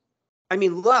I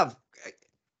mean, Love,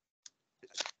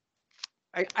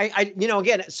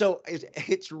 again, so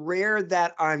it's rare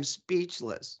that I'm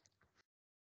speechless.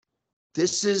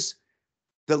 This is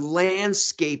the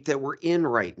landscape that we're in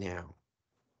right now.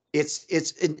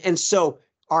 And so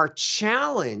our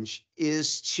challenge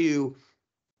is to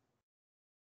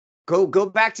go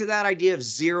back to that idea of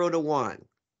 0 to 1.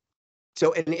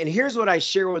 So, and here's what I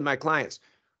share with my clients.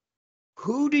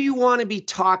 Who do you want to be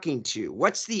talking to?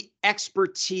 What's the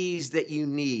expertise that you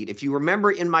need? If you remember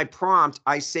in my prompt,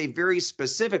 I say very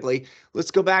specifically,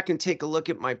 let's go back and take a look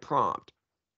at my prompt.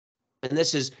 And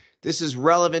this is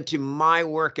relevant to my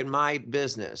work and my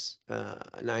business,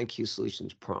 9Q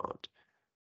Solutions prompt.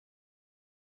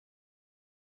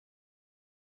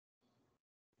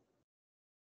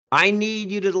 I need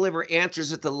you to deliver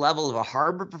answers at the level of a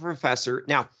Harvard professor.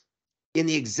 Now, in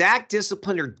the exact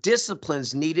discipline or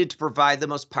disciplines needed to provide the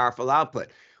most powerful output.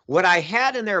 What I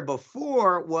had in there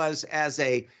before was as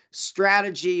a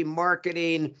strategy,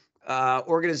 marketing,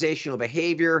 organizational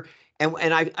behavior, and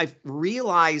I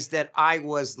realized that I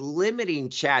was limiting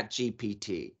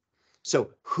ChatGPT.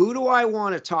 So who do I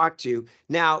want to talk to?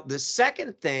 Now, the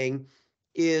second thing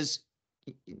is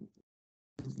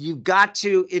you've got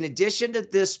to, in addition to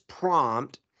this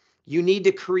prompt, you need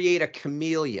to create a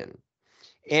chameleon.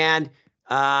 And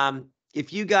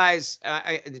if you guys,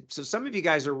 so some of you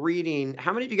guys are reading,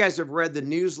 how many of you guys have read the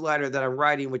newsletter that I'm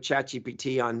writing with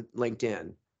ChatGPT on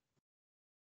LinkedIn?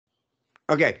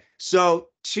 Okay, so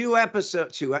two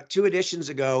editions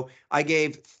ago, I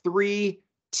gave 3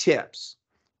 tips.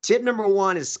 Tip number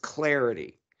 1 is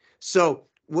clarity. So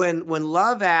when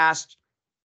Love asked,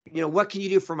 what can you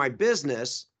do for my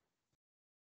business?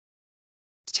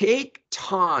 Take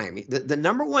time. The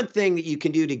number one thing that you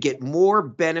can do to get more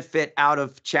benefit out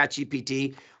of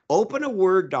ChatGPT, open a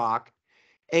Word doc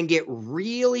and get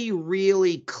really,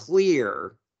 really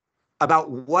clear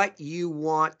about what you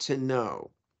want to know.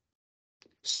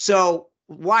 So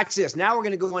watch this. Now we're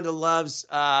going to go into Love's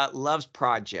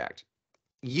project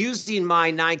using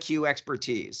my 9Q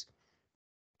expertise.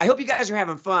 I hope you guys are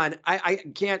having fun. I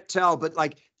can't tell, but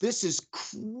like this is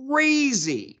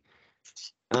crazy.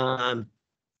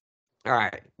 All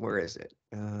right, where is it?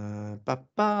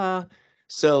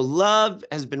 So Love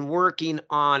has been working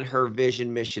on her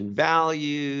vision, mission,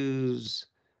 values.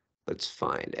 Let's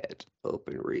find it.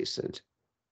 Open recent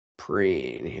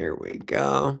preen. Here we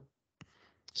go.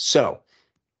 So,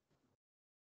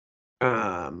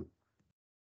 Love,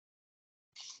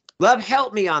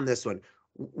 help me on this one.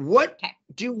 What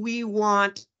do we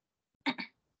want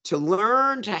to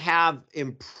learn to have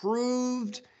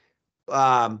improved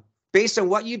based on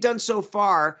what you've done so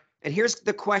far? And here's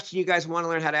the question you guys want to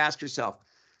learn how to ask yourself.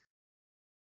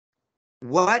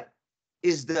 What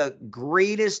is the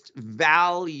greatest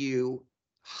value,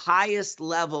 highest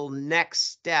level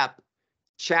next step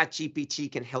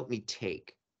ChatGPT can help me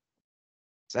take?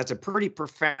 So that's a pretty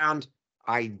profound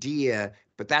idea,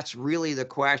 but that's really the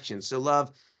question. So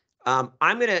Love, I'm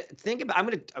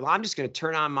just going to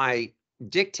turn on my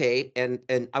dictate and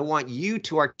I want you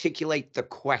to articulate the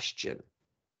question.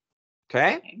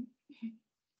 Okay?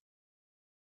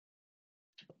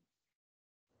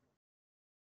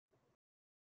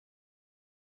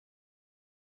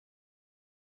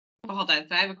 Well, hold on.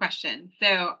 So I have a question.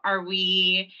 So are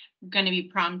we going to be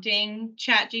prompting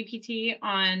ChatGPT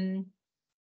on?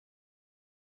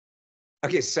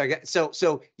 Okay,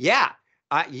 so yeah,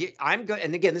 I'm good.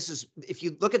 And again, this is, if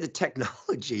you look at the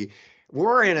technology,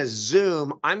 we're in a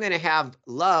Zoom. I'm going to have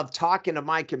Love talking to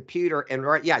my computer,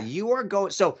 and yeah, you are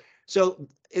going. So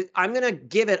I'm going to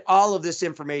give it all of this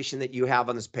information that you have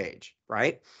on this page,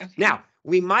 right? Okay. Now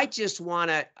we might just want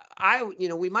to,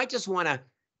 we might just want to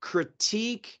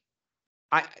critique.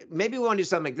 Maybe we want to do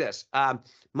something like this.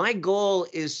 My goal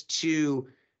is to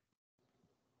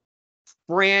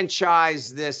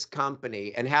franchise this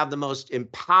company and have the most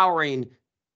empowering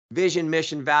vision,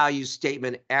 mission, values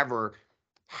statement ever.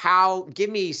 Give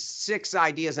me 6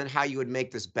 ideas on how you would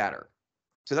make this better.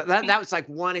 So that was like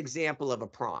one example of a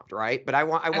prompt, right? But I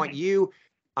want you,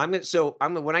 when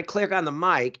I click on the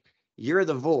mic, you're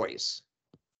the voice.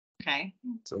 Okay.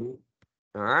 So,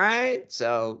 all right.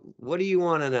 So what do you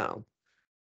want to know?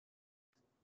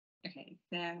 Okay.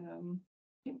 So.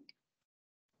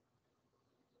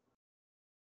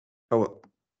 Oh,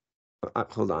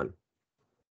 hold on.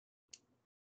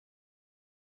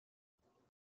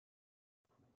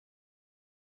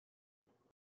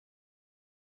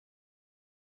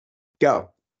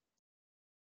 Go.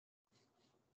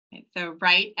 Okay, so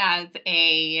write as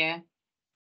a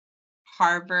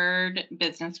Harvard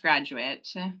business graduate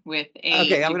with a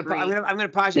degree. I'm gonna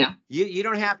pause you. No. You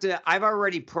don't have to. I've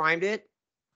already primed it.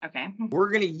 Okay.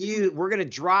 We're gonna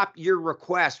drop your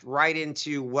request right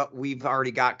into what we've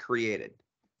already got created.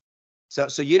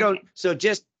 So you don't. Okay. So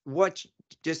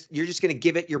you're just gonna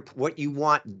give it what you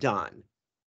want done.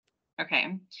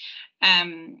 Okay.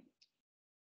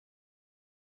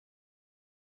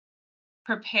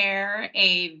 Prepare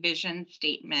a vision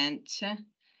statement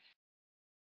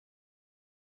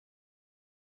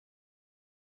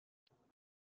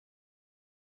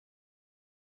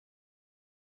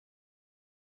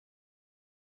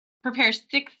prepare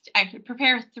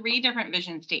 3 different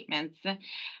vision statements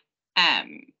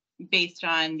based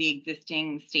on the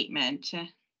existing statement.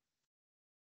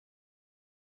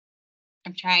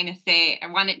 I'm trying to say, I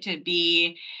want it to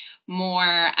be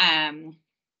more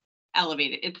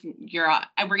elevated.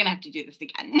 We're gonna have to do this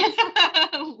again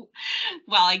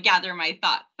while I gather my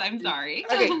thoughts. I'm sorry.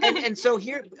 Okay, and so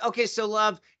here, okay, so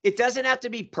love, it doesn't have to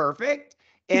be perfect,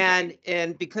 and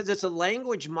because it's a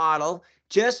language model,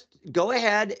 just go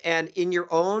ahead and in your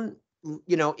own,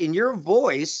 in your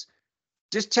voice,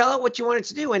 just tell it what you want it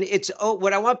to do. And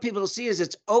what I want people to see is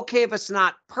it's okay if it's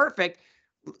not perfect.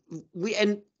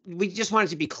 We just want it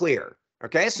to be clear.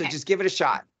 Okay, so just give it a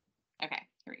shot. Okay,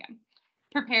 here we go.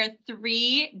 Prepare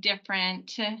 3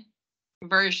 different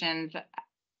versions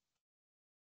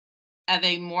of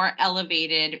a more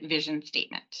elevated vision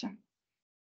statement.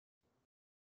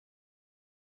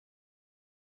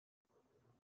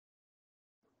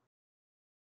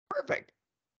 Perfect.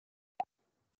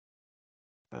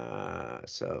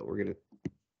 So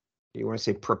you want to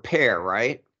say prepare,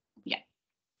 right? Yeah.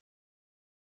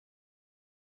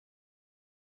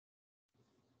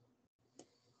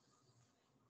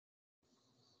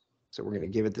 So we're going to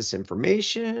give it this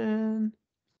information,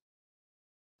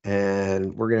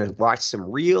 and we're going to watch some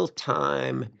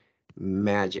real-time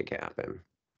magic happen.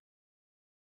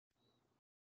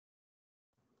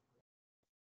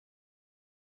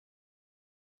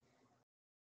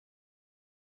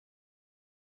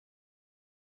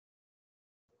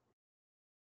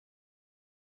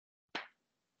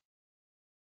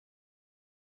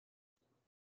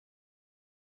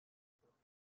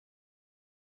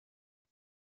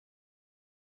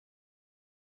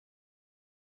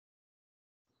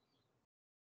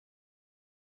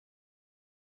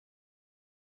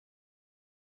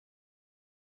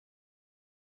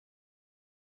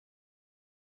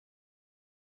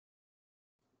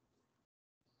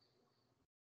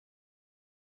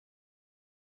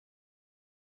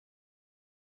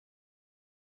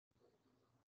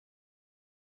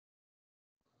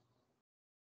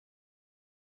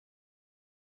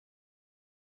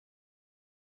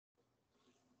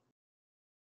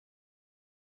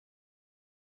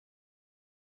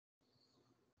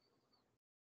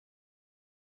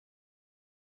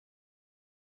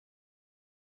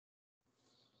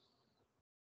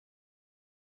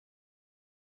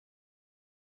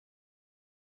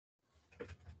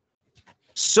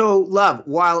 So, love,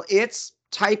 while it's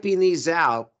typing these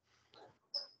out,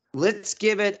 let's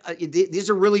give it, these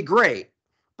are really great,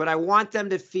 but I want them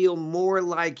to feel more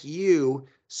like you.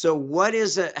 So what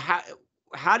is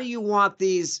how do you want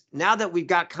these, now that we've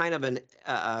got kind of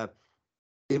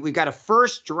we've got a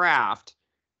first draft,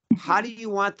 how do you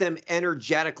want them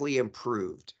energetically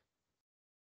improved?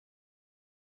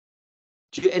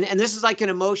 And this is like an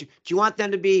emotion. Do you want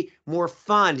them to be more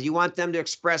fun? Do you want them to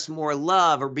express more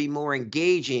love or be more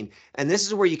engaging? And this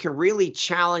is where you can really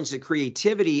challenge the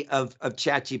creativity of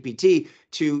ChatGPT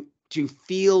to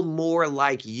feel more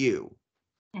like you.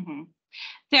 Mm-hmm.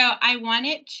 So I want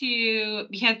it to,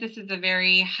 because this is a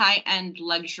very high-end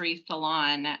luxury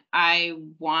salon, I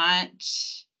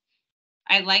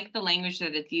like the language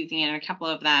that it's using in a couple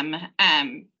of them,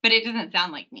 but it doesn't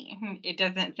sound like me. It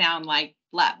doesn't sound like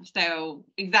love. So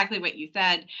exactly what you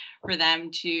said, for it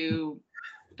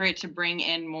to bring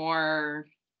in more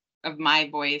of my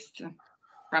voice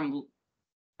from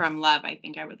love, I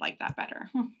think I would like that better.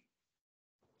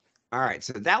 All right,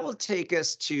 so that will take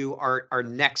us to our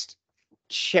next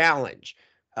challenge.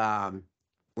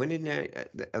 When did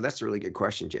that's a really good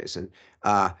question, Jason.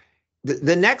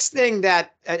 The next thing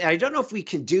that, and I don't know if we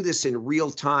can do this in real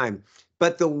time,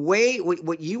 but the way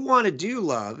what you want to do,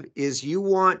 love, is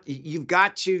you've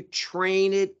got to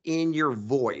train it in your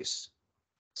voice.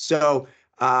 So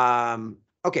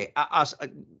okay, I'll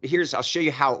show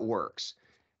you how it works.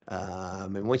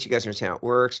 And once you guys understand how it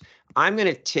works, I'm going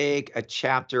to take a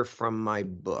chapter from my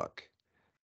book.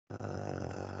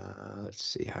 Let's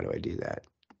see, how do I do that?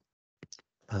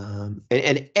 And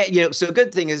so a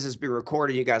good thing is it's being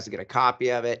recorded. You guys will get a copy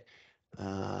of it.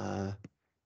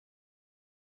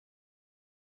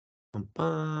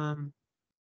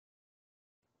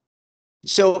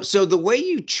 So the way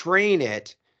you train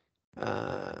it,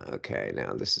 okay,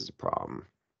 now this is a problem.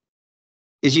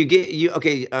 Is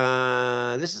okay,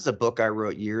 this is a book I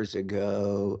wrote years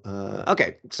ago.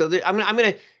 Okay, so I'm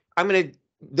gonna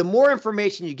the more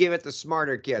information you give it, the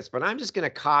smarter it gets, but I'm just gonna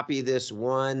copy this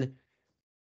one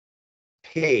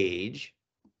page.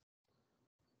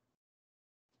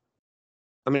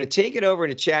 I'm gonna take it over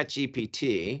to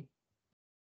ChatGPT,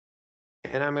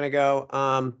 and I'm gonna go,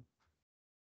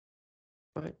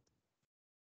 what?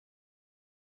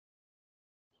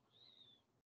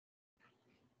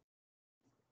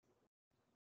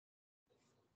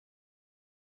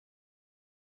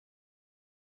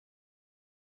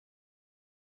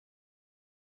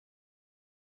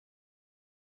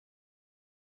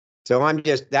 So I'm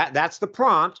just, that's the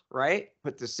prompt, right?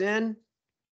 Put this in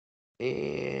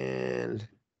and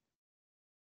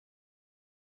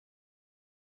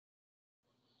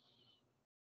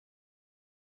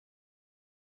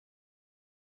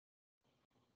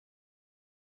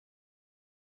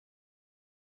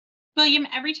William,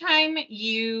 every time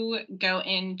you go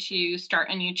in to start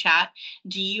a new chat,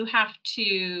 do you have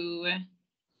to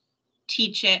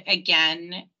teach it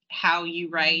again how you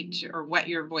write or what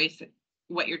your voice,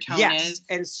 what your tone is?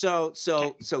 And so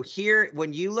here,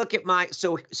 when you look at my,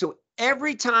 so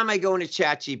every time I go into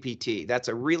ChatGPT, that's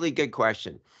a really good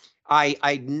question.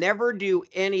 I never do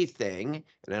anything,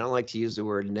 and I don't like to use the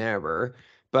word never,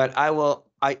 but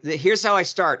here's how I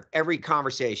start every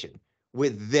conversation,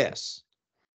 with this.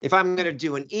 If I'm going to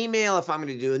do an email, if I'm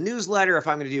going to do a newsletter, if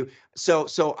I'm going to do,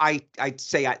 so I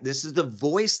say, this is the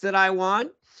voice that I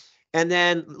want. And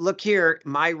then look here,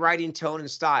 my writing tone and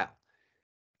style: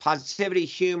 positivity,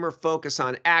 humor, focus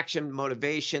on action,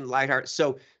 motivation, lighthearted.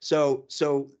 So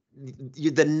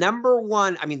the number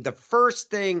one, I mean, the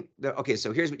first thing, okay,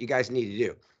 so here's what you guys need to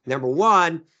do. Number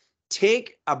one,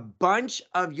 take a bunch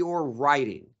of your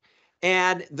writing,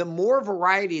 and the more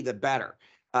variety, the better.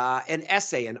 An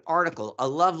essay, an article, a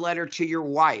love letter to your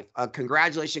wife, a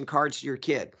congratulation card to your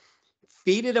kid.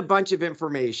 Feed it a bunch of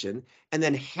information, and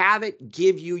then have it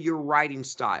give you your writing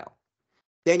style.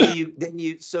 Then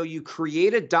you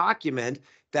create a document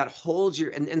that holds your,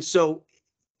 and so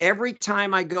every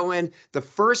time I go in, the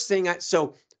first thing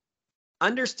so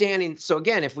understanding, so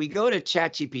again, if we go to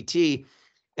ChatGPT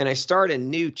and I start a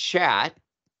new chat,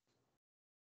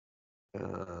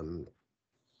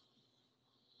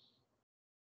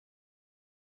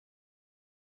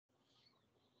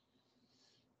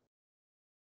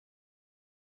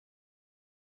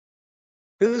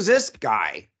 who's this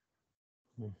guy?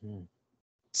 Mm-hmm.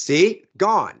 See,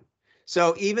 gone.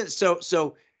 So even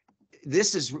so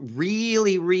this is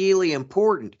really, really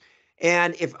important.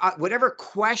 And if whatever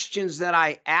questions that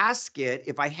I ask it,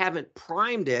 if I haven't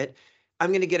primed it, I'm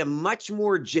going to get a much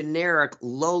more generic,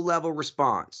 low-level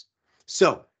response.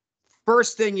 So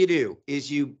first thing you do is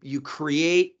you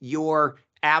create your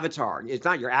avatar. It's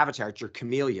not your avatar, it's your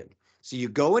chameleon. So you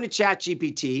go into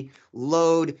ChatGPT,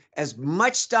 load as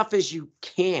much stuff as you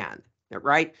can,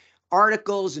 right?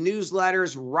 Articles,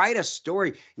 newsletters, write a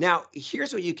story. Now,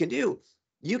 here's what you can do.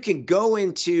 You can go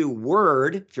into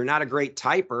Word, if you're not a great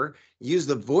typer, use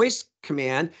the voice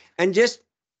command and just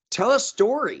tell a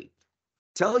story.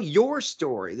 Tell your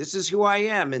story. This is who I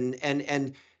am.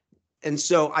 And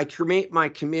so I create my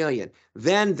chameleon.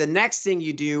 Then the next thing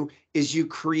you do is you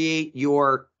create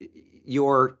your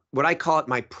what I call it,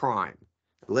 my prime.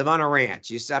 I live on a ranch.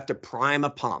 You just have to prime a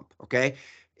pump. Okay.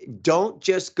 Don't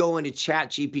just go into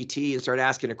ChatGPT and start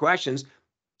asking the questions.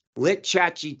 Let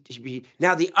ChatGPT.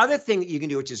 Now, the other thing that you can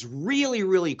do, which is really,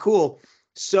 really cool.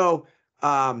 So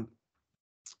when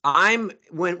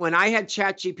I had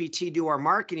ChatGPT do our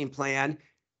marketing plan,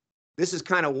 this is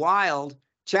kind of wild.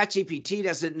 ChatGPT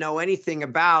doesn't know anything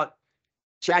about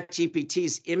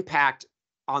ChatGPT's impact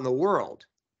on the world,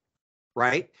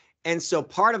 right? And so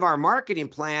part of our marketing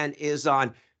plan is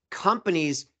on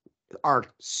companies are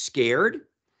scared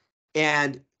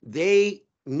and they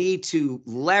need to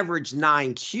leverage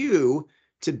 9Q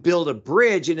to build a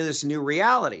bridge into this new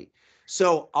reality.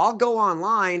 So I'll go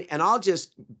online and I'll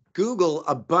just Google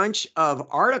a bunch of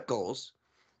articles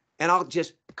and I'll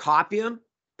just copy them,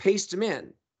 paste them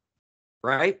in,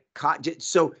 right?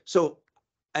 So,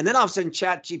 and then all of a sudden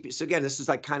ChatGPT. So again, this is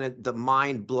like kind of the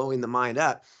mind blowing the mind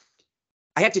up.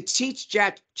 I had to teach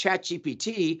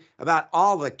ChatGPT about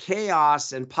all the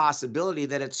chaos and possibility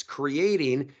that it's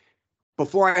creating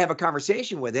before I have a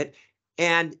conversation with it.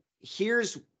 And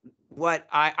here's what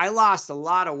I lost a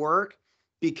lot of work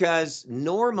because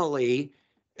normally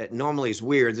is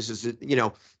weird. This is,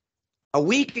 a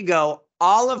week ago,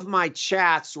 all of my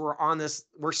chats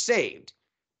were saved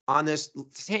on this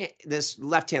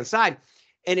left-hand side.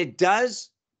 And it does,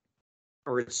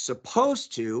 or it's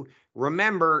supposed to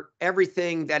remember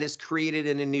everything that is created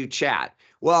in a new chat.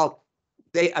 Well,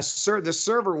 the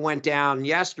server went down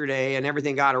yesterday and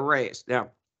everything got erased. Now,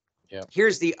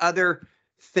 here's the other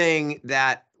thing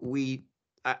that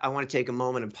I want to take a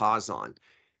moment and pause on.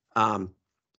 I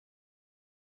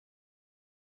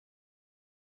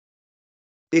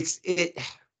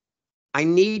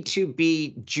need to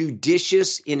be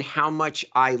judicious in how much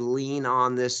I lean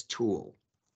on this tool,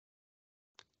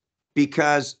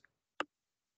 because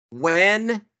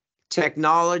when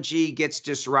technology gets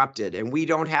disrupted and we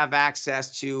don't have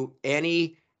access to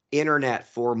any internet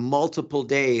for multiple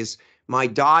days, my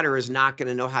daughter is not going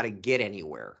to know how to get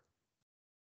anywhere.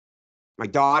 My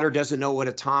daughter doesn't know what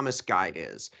a Thomas guide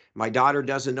is. My daughter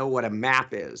doesn't know what a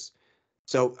map is.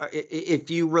 So if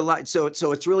you rely, so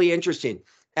it's really interesting.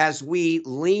 As we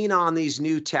lean on these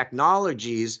new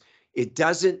technologies, it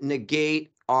doesn't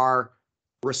negate our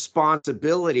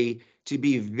responsibility to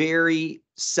be very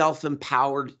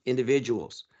self-empowered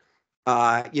individuals.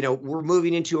 We're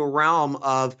moving into a realm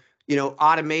of,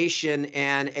 automation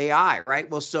and AI, right?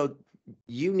 Well, so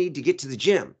you need to get to the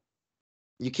gym.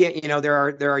 You can't,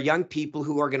 there are young people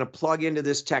who are going to plug into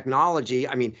this technology.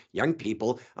 I mean, young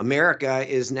people, America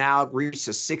is now reached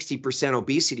a 60%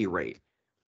 obesity rate.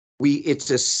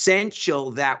 It's essential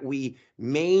that we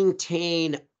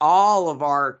maintain all of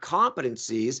our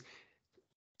competencies.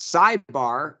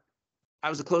 Sidebar, I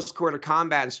was a close quarter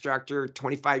combat instructor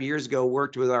 25 years ago,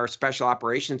 worked with our special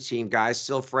operations team guys,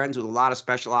 still friends with a lot of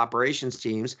special operations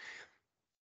teams.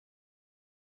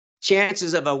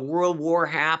 Chances of a world war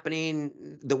happening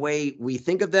the way we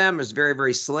think of them is very,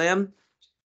 very slim.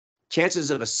 Chances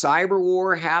of a cyber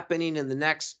war happening in the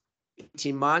next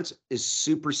 18 months is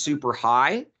super, super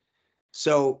high.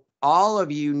 So all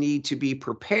of you need to be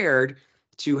prepared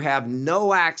to have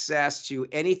no access to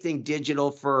anything digital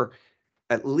for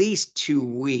at least 2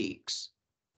 weeks.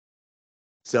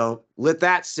 So let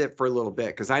that sit for a little bit,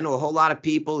 because I know a whole lot of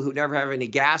people who never have any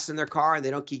gas in their car and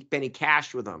they don't keep any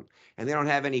cash with them and they don't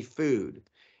have any food.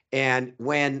 And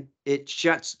when it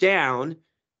shuts down,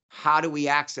 how do we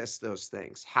access those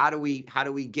things? How do we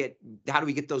get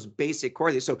those basic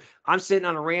core things? So I'm sitting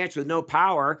on a ranch with no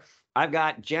power. I've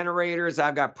got generators,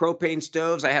 I've got propane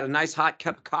stoves. I had a nice hot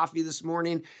cup of coffee this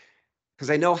morning because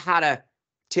I know how to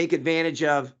take advantage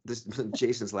of this.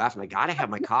 Jason's laughing. I got to have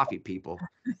my coffee, people.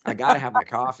 I got to have my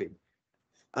coffee.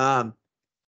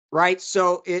 Right.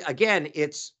 So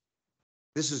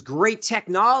this is great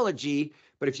technology,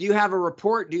 but if you have a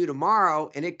report due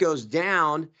tomorrow and it goes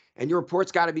down and your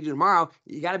report's got to be due tomorrow,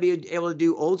 you got to be able to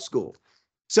do old school.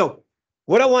 So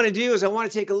what I want to do is I want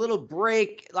to take a little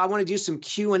break. I want to do some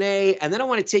Q&A, and then I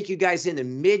want to take you guys into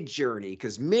Midjourney,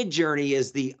 because Midjourney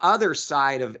is the other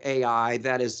side of AI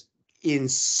that is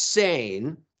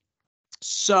insane.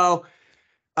 So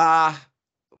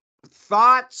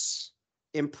thoughts,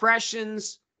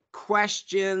 impressions,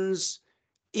 questions,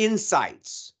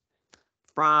 insights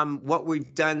from what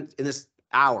we've done in this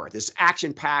hour, this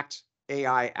action-packed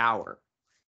AI hour.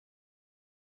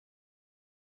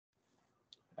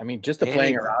 I mean, just the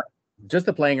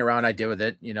playing around I did with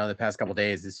it, the past couple of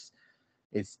days,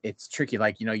 it's tricky.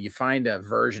 Like, you find a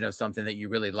version of something that you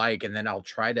really like, and then I'll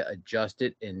try to adjust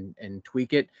it and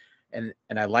tweak it. And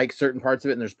I like certain parts of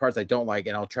it, and there's parts I don't like,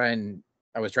 and I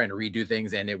was trying to redo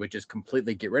things, and it would just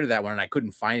completely get rid of that one, and I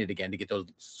couldn't find it again to get those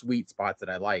sweet spots that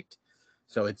I liked.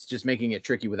 So it's just making it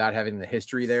tricky without having the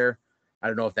history there. I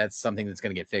don't know if that's something that's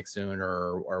going to get fixed soon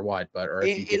or what, but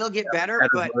It'll get better,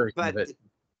 but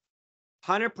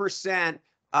 100%.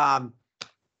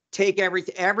 Take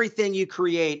everything you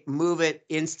create, move it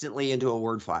instantly into a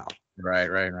Word file.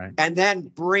 Right. And then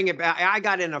bring it back. I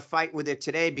got in a fight with it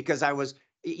today because I was,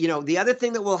 the other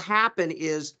thing that will happen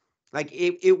is, like,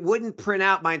 it wouldn't print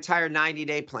out my entire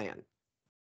 90-day plan.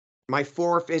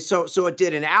 So it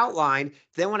did an outline.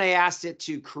 Then when I asked it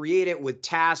to create it with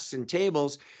tasks and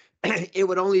tables, it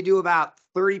would only do about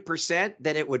 30%.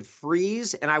 Then it would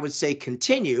freeze, and I would say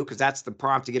continue, because that's the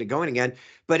prompt to get it going again.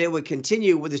 But it would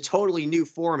continue with a totally new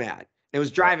format. It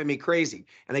was driving me crazy,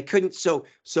 and I couldn't. So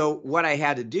what I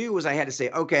had to do was I had to say,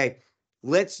 okay,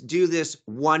 let's do this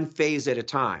one phase at a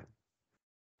time.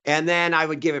 And then I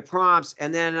would give it prompts,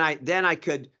 and then I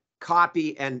could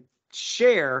copy and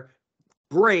share.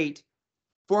 Great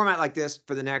format like this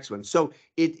for the next one. So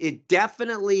it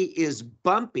definitely is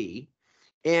bumpy,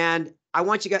 and I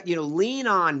want you guys, lean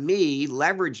on me,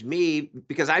 leverage me,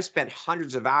 because I've spent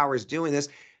hundreds of hours doing this.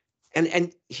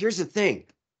 And here's the thing.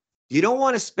 You don't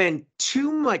want to spend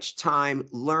too much time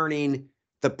learning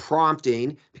the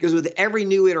prompting, because with every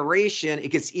new iteration, it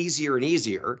gets easier and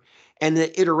easier. And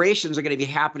the iterations are going to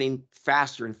be happening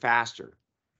faster and faster,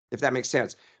 if that makes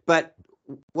sense. But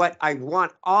what I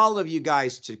want all of you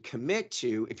guys to commit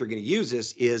to, if you're going to use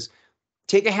this, is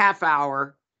take a half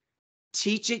hour,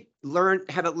 teach it,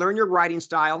 have it learn your writing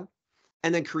style,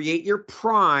 and then create your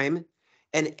prime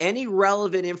and any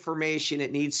relevant information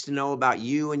it needs to know about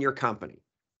you and your company,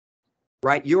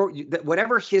 right?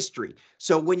 Whatever history.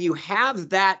 So when you have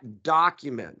that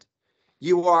document,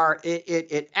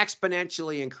 it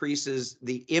exponentially increases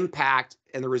the impact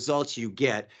and the results you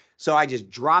get. So I just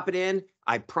drop it in,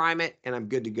 I prime it, and I'm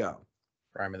good to go.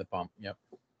 Prime of the pump. Yep.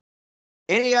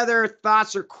 Any other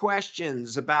thoughts or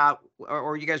questions about,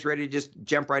 or are you guys ready to just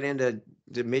jump right into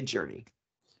Midjourney?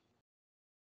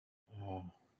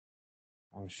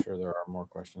 I'm sure there are more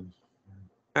questions.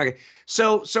 Okay.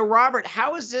 So Robert,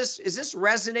 how is this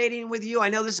resonating with you? I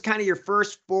know this is kind of your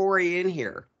first foray in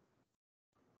here.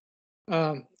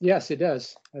 Yes, it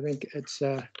does. I think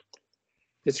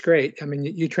it's great. I mean,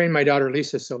 you trained my daughter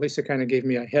Lisa, so Lisa kind of gave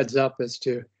me a heads up as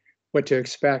to what to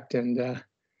expect, and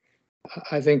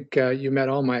I think you met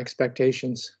all my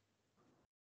expectations.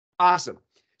 Awesome.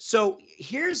 So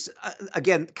here's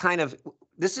again, kind of,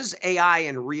 this is AI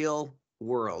in real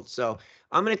world. So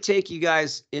I'm going to take you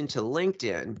guys into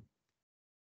LinkedIn.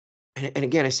 And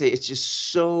again, I say it's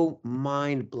just so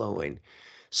mind blowing.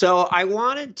 So I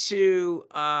wanted to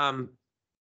have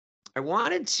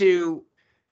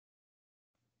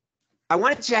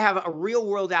a real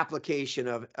world application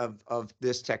of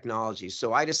this technology.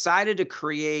 So I decided to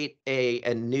create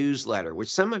a newsletter,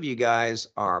 which some of you guys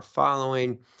are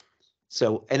following.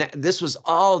 So, and this was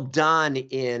all done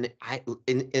in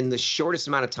the shortest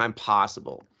amount of time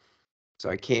possible. So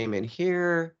I came in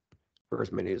here.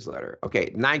 Where's my newsletter? Okay,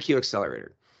 9Q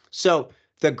Accelerator. So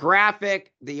the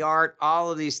graphic, the art,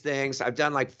 all of these things, I've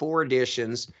done like 4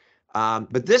 editions,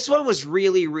 but this one was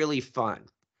really, really fun.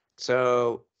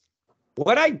 So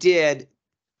what I did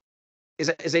is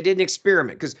I did an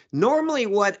experiment, because normally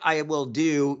what I will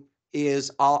do is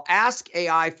I'll ask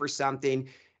AI for something,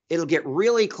 it'll get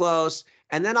really close,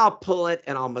 and then I'll pull it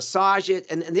and I'll massage it.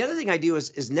 And the other thing I do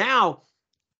is now,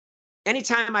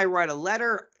 anytime I write a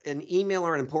letter, an email,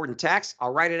 or an important text,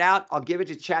 I'll write it out, I'll give it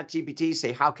to ChatGPT,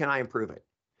 say, how can I improve it?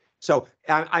 So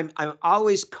I'm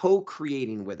always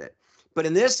co-creating with it. But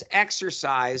in this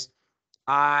exercise,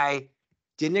 I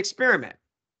did an experiment.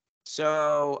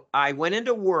 So I went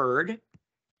into Word,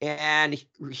 and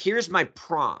here's my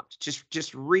prompt.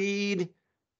 Just read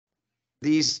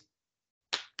these,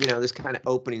 this kind of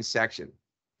opening section.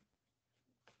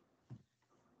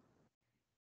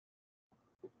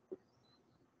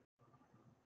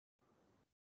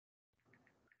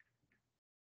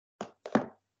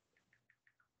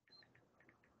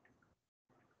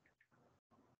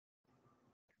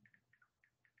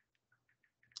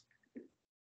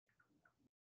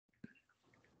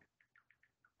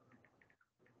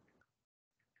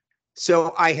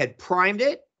 So I had primed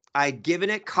it. I'd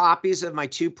given it copies of my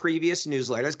 2 previous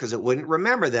newsletters because it wouldn't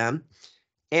remember them.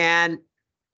 And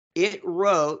it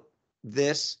wrote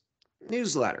this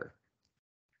newsletter.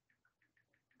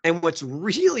 And what's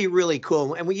really, really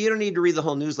cool, and you don't need to read the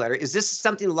whole newsletter, is this is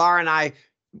something Laura and I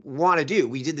want to do.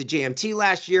 We did the JMT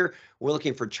last year. We're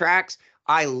looking for tracks.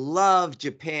 I love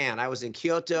Japan. I was in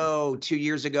Kyoto 2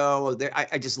 years ago.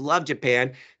 I just love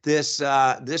Japan. This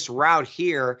route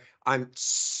here, I'm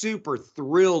super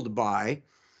thrilled by.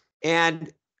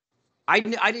 And I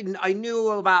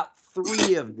knew about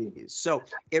 3 of these. So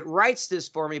it writes this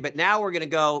for me, but now we're going to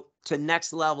go to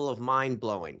next level of mind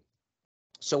blowing.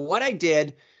 So what I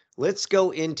did, let's go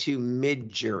into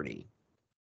Midjourney.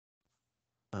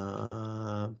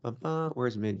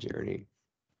 Where's Midjourney?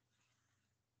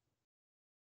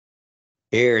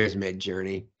 Here's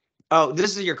Midjourney. Oh,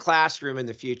 this is your classroom in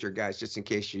the future, guys, just in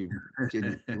case you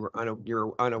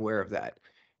you're unaware of that.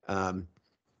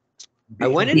 I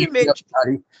went into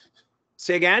Midjourney.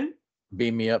 Say again?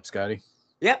 Beam me up, Scotty.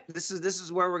 Yep, this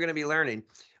is where we're going to be learning.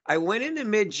 I went into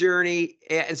Midjourney,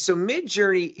 and so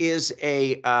Midjourney is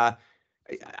a I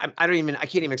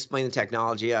can't even explain the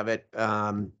technology of it.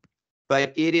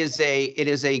 But it is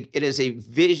a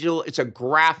visual, it's a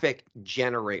graphic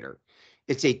generator.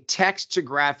 It's a text to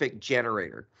graphic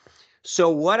generator. So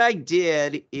what I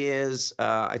did is,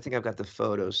 I think I've got the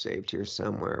photos saved here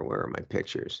somewhere. Where are my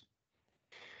pictures?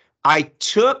 I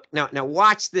took, now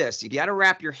watch this. You got to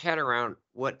wrap your head around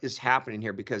what is happening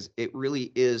here, because it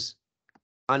really is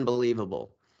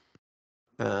unbelievable.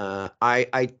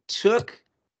 I took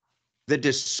the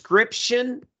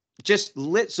description, just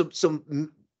lit some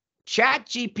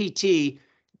ChatGPT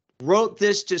wrote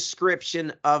this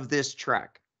description of this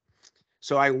trek.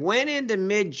 So I went into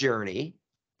Midjourney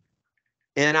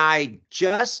and I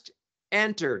just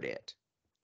entered it.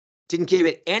 Didn't give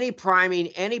it any priming,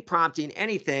 any prompting,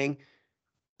 anything.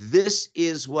 This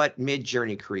is what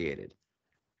Midjourney created.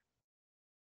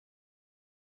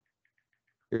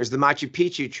 Here's the Machu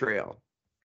Picchu trail.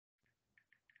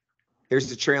 Here's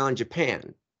the trail in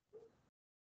Japan.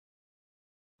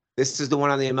 This is the one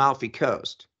on the Amalfi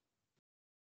Coast.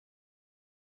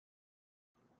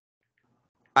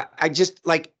 I just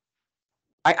like,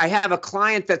 I have a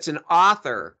client that's an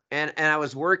author, and I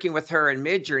was working with her in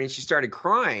Midjourney, and she started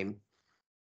crying.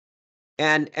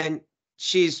 And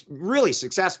she's really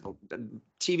successful,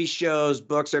 TV shows,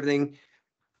 books, everything.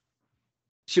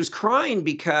 She was crying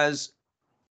because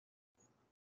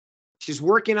she's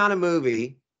working on a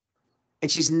movie,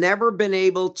 and she's never been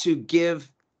able to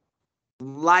give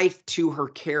life to her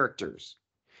characters.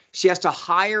 She has to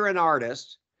hire an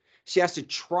artist. She has to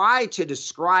try to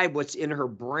describe what's in her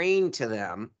brain to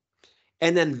them.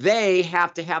 And then they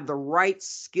have to have the right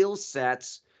skill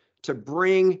sets to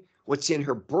bring what's in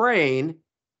her brain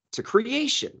to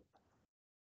creation.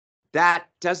 That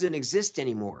doesn't exist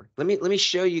anymore. Let me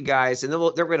show you guys, and then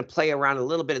they're going to play around a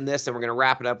little bit in this, and we're going to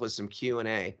wrap it up with some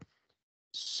Q&A.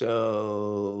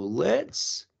 So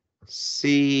let's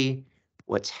see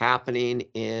what's happening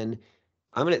in.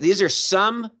 These are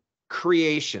some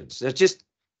creations. So just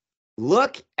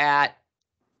look at.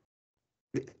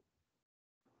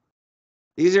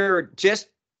 These are just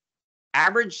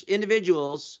average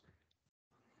individuals,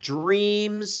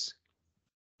 dreams,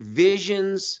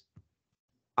 visions,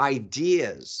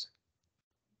 ideas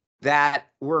that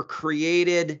were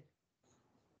created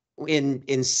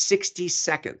in 60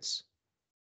 seconds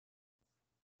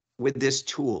with this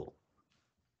tool.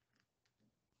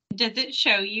 Does it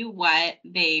show you what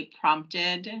they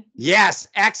prompted? Yes,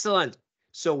 excellent.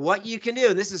 So what you can do,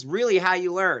 and this is really how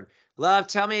you learn. Love,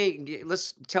 tell me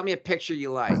a picture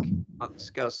you like. Let's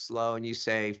go slow and you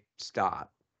say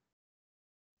stop.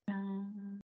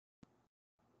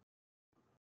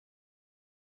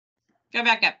 Go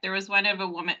back up. There was one of a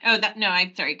woman. Oh,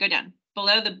 I'm sorry. Go down.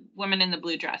 Below the woman in the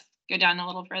blue dress. Go down a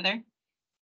little further.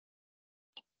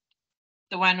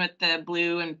 The one with the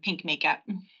blue and pink makeup.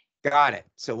 Got it.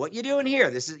 So what you're doing here,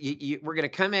 this is we're going to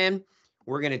come in.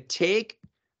 We're going to take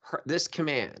this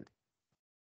command.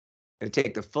 I'm going to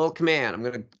take the full command. I'm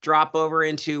going to drop over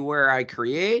into where I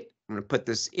create. I'm going to put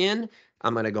this in.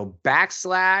 I'm going to go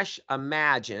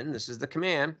 /imagine. This is the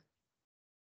command.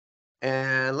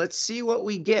 And let's see what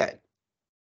we get.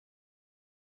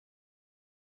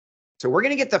 So we're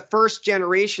going to get the first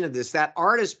generation of this. That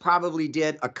artist probably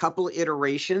did a couple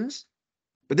iterations.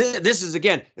 But this is,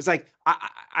 again, it's like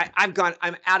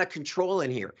I'm out of control in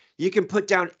here. You can put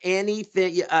down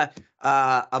anything,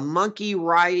 a monkey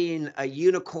riding a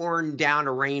unicorn down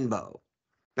a rainbow.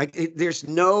 Like there's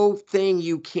no thing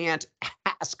you can't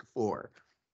ask for.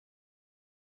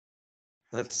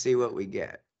 Let's see what we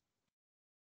get.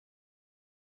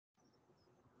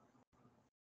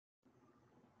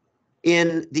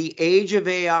 In the age of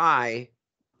AI,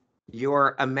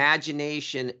 your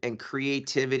imagination and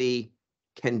creativity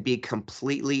can be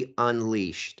completely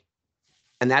unleashed.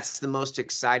 And that's the most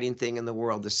exciting thing in the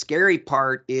world. The scary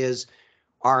part is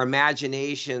our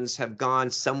imaginations have gone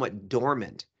somewhat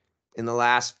dormant in the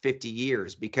last 50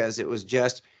 years because it was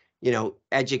just,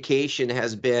 education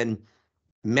has been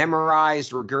memorize,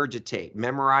 regurgitate,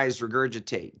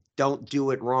 don't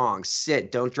do it wrong,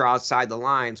 sit, don't draw outside the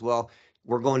lines. Well,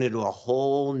 we're going into a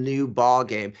whole new ball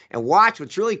game. And watch,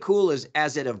 what's really cool is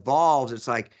as it evolves, it's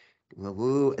like,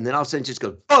 woo, and then all of a sudden it just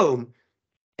goes boom,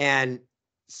 and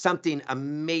something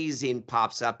amazing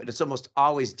pops up, and it's almost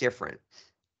always different.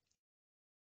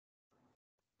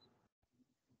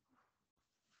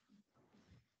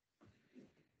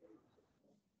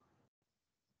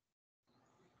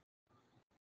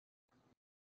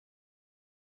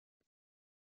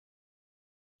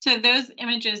 So those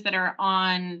images that are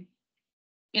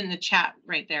in the chat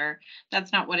right there,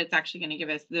 that's not what it's actually going to give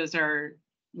us. Those are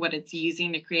what it's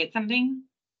using to create something.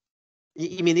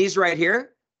 You mean these right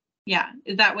here? Yeah.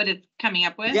 Is that what it's coming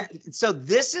up with? Yeah. So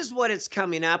this is what it's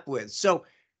coming up with. So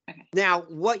okay. Now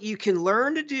what you can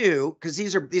learn to do, because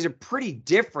these are pretty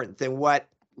different than what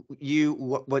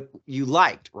you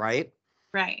liked, right?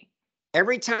 Right.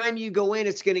 Every time you go in,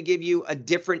 it's going to give you a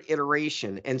different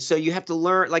iteration. And so you have to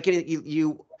learn, like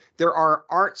there are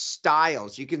art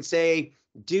styles. You can say,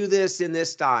 do this in this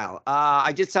style.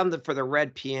 I did something for the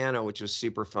red piano, which was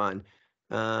super fun.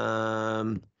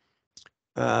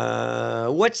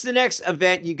 What's the next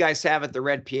event you guys have at the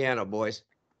red piano, boys?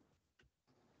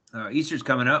 Easter's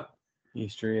coming up.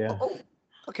 Easter, yeah. Oh,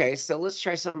 okay, so let's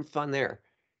try something fun there.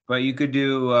 But you could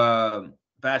do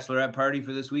bachelorette party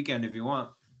for this weekend if you want.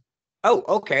 Oh,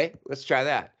 okay. Let's try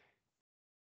that.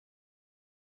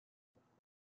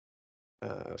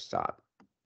 Stop.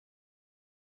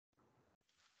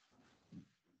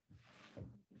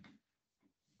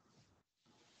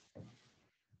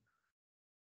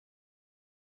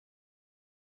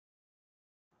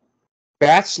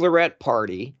 Bachelorette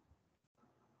party.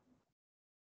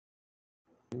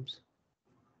 Oops.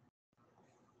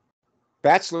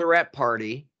 Bachelorette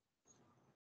party.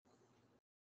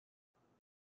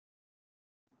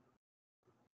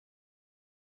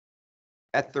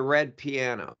 At the red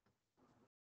piano.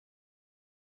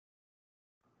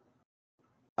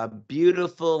 A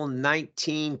beautiful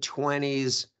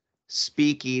 1920s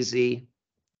speakeasy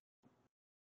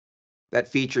that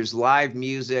features live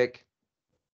music,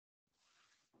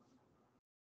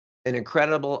 an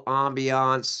incredible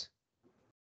ambiance,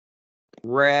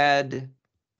 red,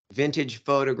 vintage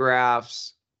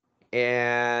photographs,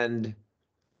 and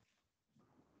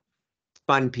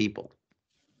fun people.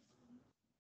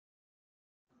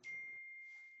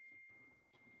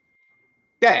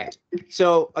 Okay,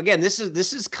 so again, this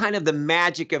is kind of the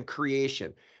magic of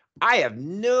creation. I have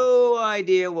no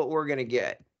idea what we're gonna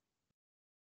get,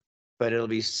 but it'll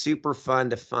be super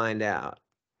fun to find out.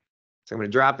 So I'm gonna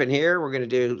drop in here. We're gonna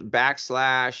do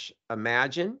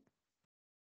 /imagine.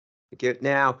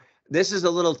 Now, this is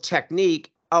a little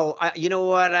technique. Oh, you know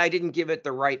what? I didn't give it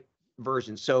the right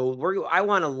version. So I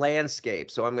want a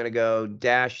landscape. So I'm gonna go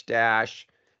dash.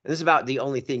 And this is about the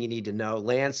only thing you need to know.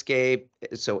 Landscape.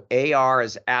 So AR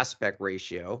is aspect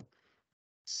ratio.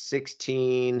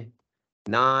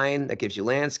 16:9. That gives you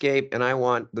landscape. And I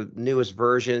want the newest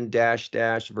version,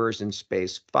 -- version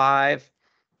space 5.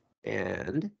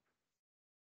 And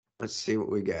let's see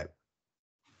what we get.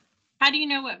 How do you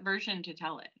know what version to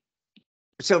tell it?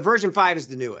 So version 5 is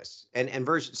the newest, and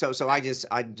version. So I just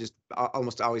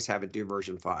almost always have it do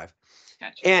version 5.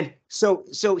 Gotcha. And so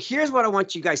here's what I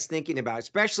want you guys thinking about,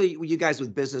 especially you guys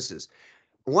with businesses.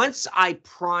 Once I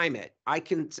prime it, I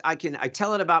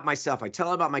tell it about myself. I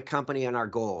tell it about my company and our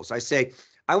goals. I say,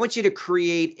 I want you to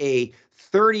create a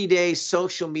 30-day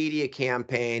social media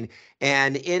campaign.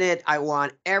 And in it, I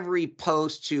want every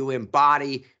post to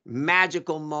embody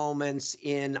magical moments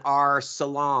in our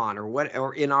salon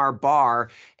or in our bar,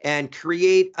 and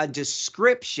create a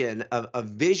description, a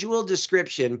visual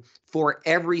description for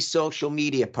every social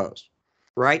media post,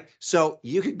 right? So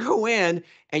you could go in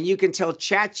and you can tell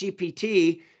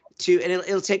ChatGPT and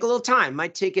it'll take a little time. It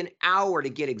might take an hour to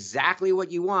get exactly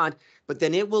what you want, but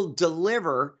then it will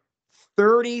deliver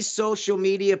 30 social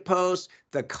media posts,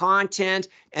 the content,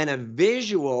 and a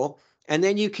visual. And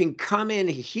then you can come in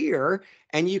here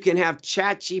and you can have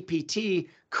ChatGPT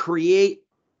create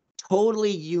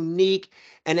totally unique.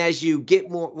 And as you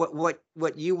get more,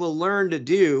 what you will learn to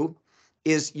do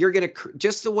is you're going to,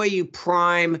 just the way you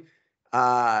prime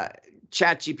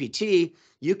ChatGPT,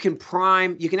 you can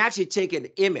actually take an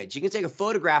image. You can take a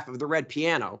photograph of the red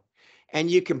piano and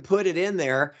you can put it in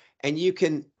there, and you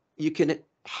can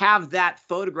have that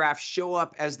photograph show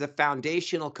up as the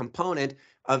foundational component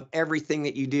of everything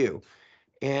that you do.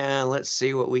 And let's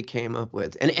see what we came up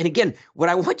with. And again, what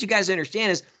I want you guys to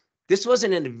understand is this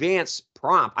wasn't an advanced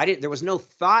prompt. There was no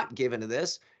thought given to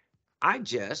this.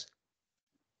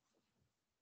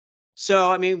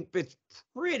 So I mean, it's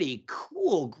pretty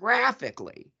cool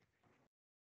graphically.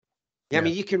 Yeah. I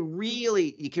mean, you can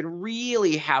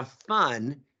really have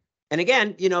fun. And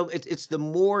again, you know, it's the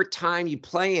more time you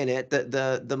play in it,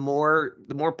 the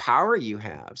more power you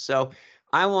have. So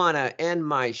I want to end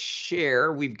my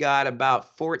share. We've got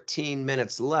about 14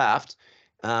 minutes left.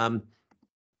 And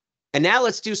now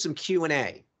let's do some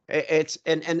Q&A.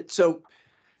 And so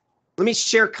let me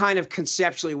share kind of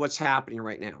conceptually what's happening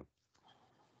right now.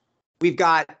 We've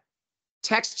got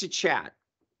text to chat.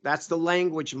 That's the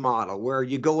language model where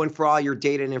you go in for all your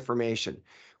data and information.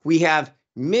 We have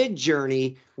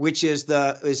Midjourney, which is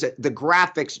the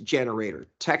graphics generator,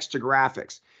 text to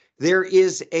graphics. There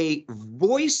is a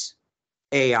voice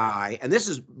AI, and this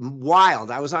is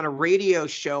wild. I was on a radio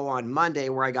show on Monday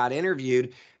where I got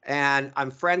interviewed, and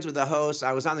I'm friends with the host.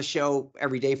 I was on the show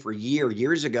every day for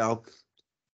years ago.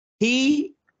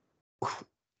 He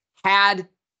had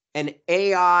an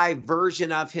AI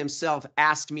version of himself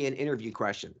ask me an interview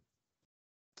question.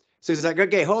 So he's like,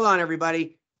 okay, hold on,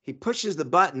 everybody. He pushes the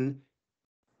button.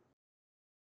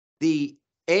 The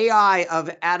AI of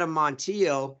Adam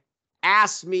Montiel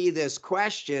asked me this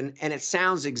question, and it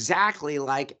sounds exactly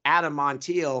like Adam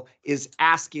Montiel is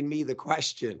asking me the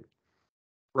question,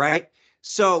 right?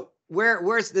 So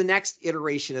where's the next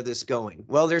iteration of this going?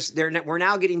 Well, we're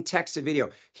now getting text to video.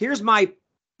 Here's my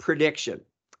prediction.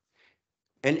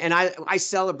 And I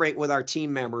celebrate with our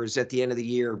team members at the end of the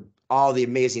year all the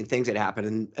amazing things that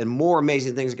happen, and more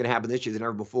amazing things are going to happen this year than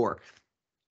ever before.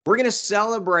 We're going to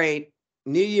celebrate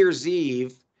New Year's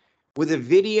Eve with a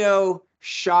video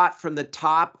shot from the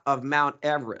top of Mount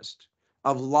Everest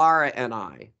of Laura and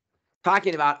I,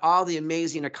 talking about all the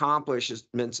amazing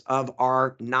accomplishments of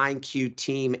our 9Q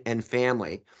team and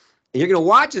family. And you're going to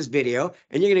watch this video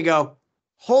and you're going to go,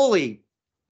 holy,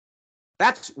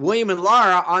 that's William and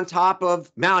Laura on top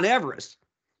of Mount Everest.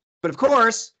 But of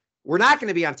course, we're not going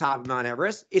to be on top of Mount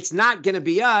Everest. It's not going to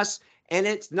be us. And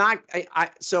it's not,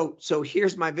 so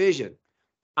here's my vision.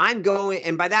 I'm going,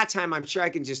 and by that time, I'm sure I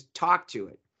can just talk to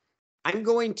it. I'm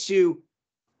going to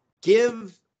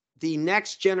give the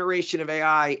next generation of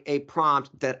AI a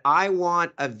prompt that I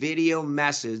want a video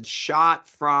message shot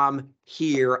from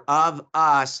here of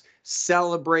us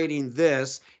celebrating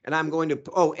this. And I'm going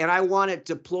to, and I want it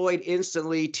deployed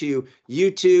instantly to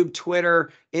YouTube,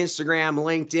 Twitter, Instagram,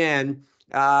 LinkedIn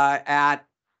at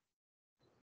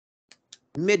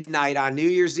midnight on New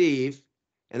Year's Eve.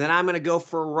 And then I'm going to go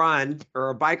for a run or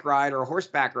a bike ride or a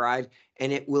horseback ride,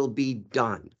 and it will be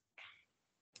done.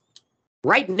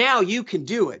 Right now, you can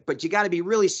do it, but you got to be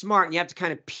really smart, and you have to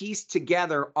kind of piece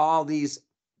together all these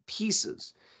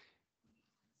pieces.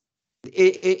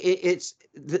 It's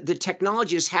the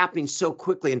technology is happening so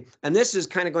quickly, and this is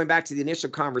kind of going back to the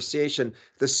initial conversation,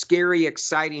 the scary,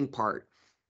 exciting part.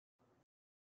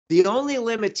 The only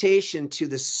limitation to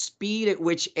the speed at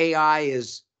which AI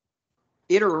is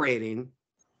iterating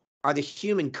are the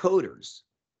human coders,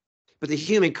 but the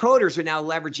human coders are now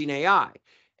leveraging AI,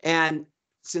 and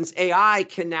since AI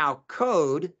can now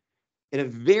code in a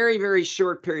very, very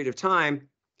short period of time,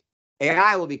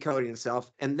 AI will be coding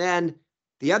itself. And then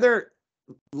the other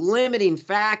limiting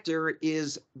factor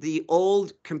is the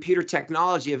old computer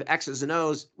technology of X's and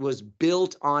O's was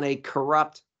built on a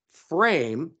corrupt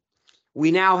frame.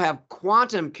 We now have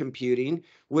quantum computing,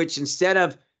 which instead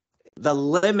of the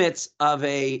limits of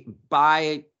a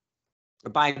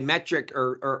biometric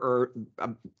or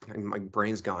my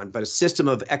brain's gone, but a system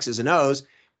of X's and O's,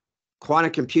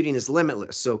 quantum computing is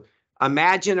limitless. So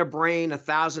imagine a brain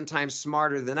 1,000 times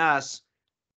smarter than us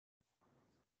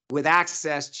with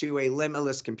access to a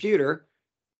limitless computer.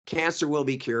 Cancer will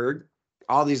be cured.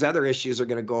 All these other issues are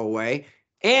going to go away.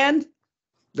 And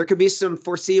there could be some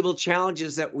foreseeable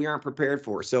challenges that we aren't prepared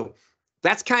for. So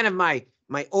that's kind of my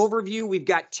overview. We've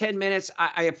got 10 minutes.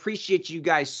 I appreciate you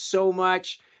guys so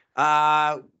much.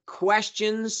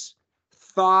 Questions,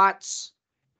 thoughts,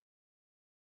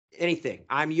 anything.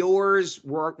 I'm yours.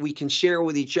 We can share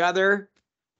with each other.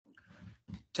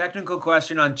 Technical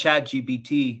question on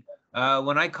ChatGPT.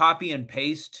 When I copy and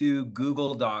paste to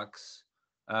Google Docs,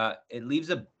 it leaves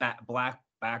a black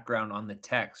background on the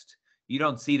text. You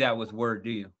don't see that with Word,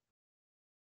 do you?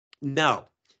 No.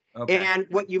 Okay. And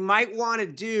what you might want to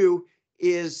do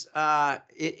is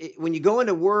when you go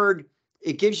into Word,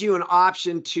 it gives you an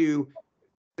option to,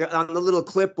 on the little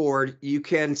clipboard, you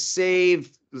can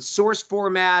save the source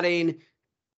formatting,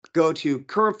 go to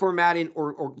current formatting,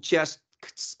 or just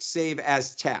save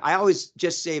as text. I always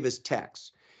just save as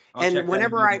text. And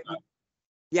whenever I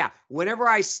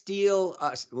steal,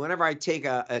 whenever I take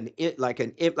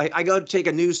I go take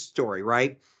a news story,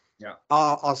 right? Yeah.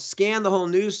 I'll scan the whole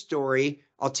news story.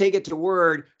 I'll take it to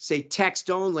Word, say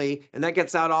text only, and that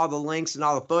gets out all the links and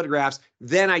all the photographs.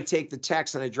 Then I take the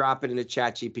text and I drop it into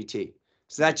ChatGPT.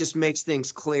 So that just makes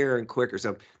things clearer and quicker.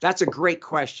 So that's a great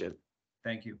question.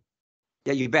 Thank you.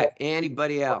 Yeah, you bet.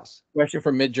 Anybody else? Question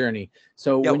from Midjourney.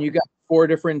 So when you got 4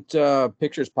 different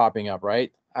pictures popping up,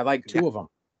 right? I like 2 of them.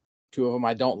 2 of them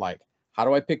I don't like. How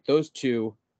do I pick those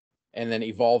 2 and then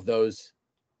evolve those?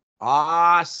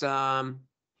 Awesome.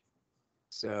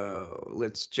 So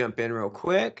let's jump in real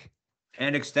quick.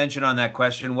 And extension on that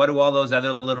question. What do all those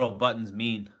other little buttons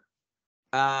mean?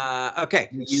 Okay.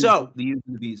 The U's and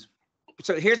the B's.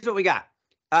 So here's what we got.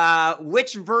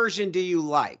 Which version do you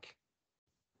like?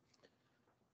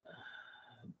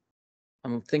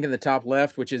 I'm thinking the top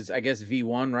left, which is, I guess,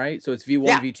 V1, right? So it's V1,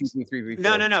 Yeah. V2, V3,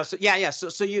 V4. No. So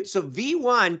So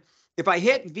V1, if I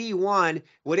hit V1,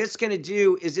 what it's going to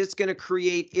do is it's going to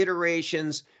create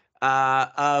iterations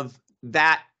of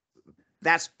that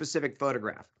specific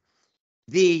photograph.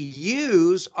 The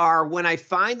U's are when I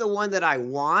find the one that I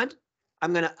want,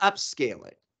 I'm going to upscale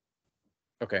it.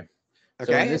 Okay.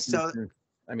 Okay. So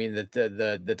I mean,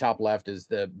 the top left is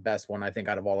the best one, I think,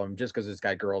 out of all of them, just because it's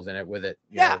got girls in it with it.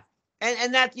 You know.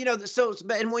 And that,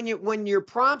 and when you're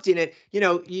prompting it,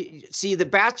 you see the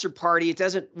bachelor party,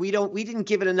 we didn't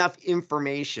give it enough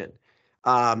information.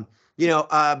 A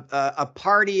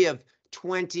party of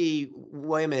 20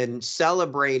 women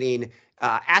celebrating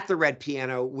at the Red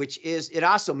Piano, it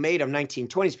also made of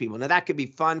 1920s people. Now that could be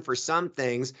fun for some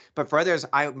things, but for others,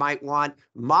 I might want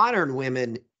modern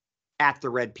women at the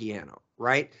Red Piano,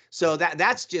 right? So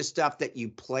that's just stuff that you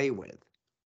play with.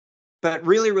 But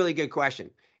really, really good question.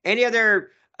 Any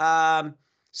other?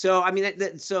 So I mean, and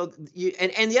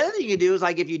the other thing you do is,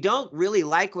 like, if you don't really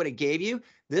like what it gave you,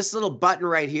 this little button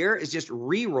right here is just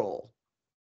re-roll.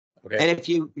 Okay. And if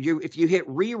you hit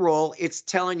re-roll, it's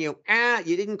telling you,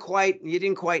 you didn't quite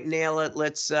nail it.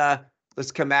 Let's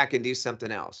come back and do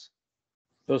something else.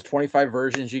 Those 25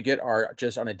 versions you get are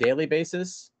just on a daily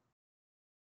basis?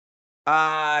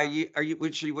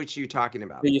 Which are you talking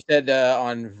about? You said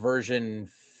on version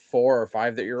 4 or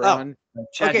 5 that you're on?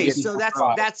 Okay, ChatGPT so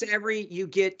Pro. that's you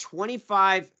get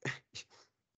 25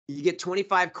 you get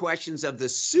 25 questions of the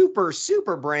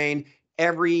super brain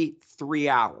every 3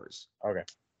 hours. Okay.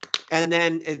 And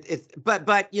then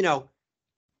but you know,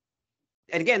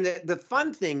 and again, the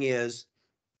fun thing is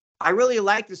I really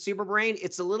like the super brain.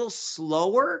 It's a little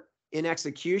slower in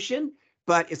execution,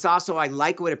 but it's also, I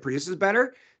like what it produces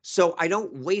better. So I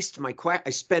don't waste my I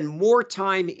spend more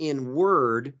time in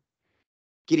Word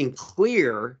getting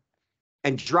clear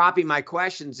and dropping my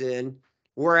questions in.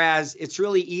 Whereas it's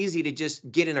really easy to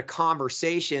just get in a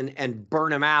conversation and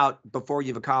burn them out before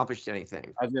you've accomplished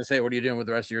anything. I was going to say, what are you doing with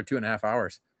the rest of your 2.5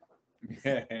 hours?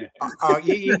 Oh,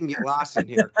 you can get lost in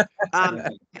here.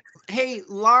 Hey,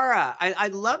 Laura,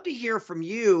 I'd love to hear from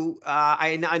you.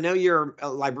 I know you're a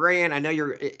librarian. I know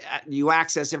you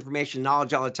access information,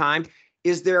 knowledge all the time.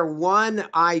 Is there one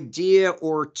idea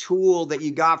or tool that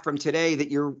you got from today that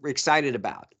you're excited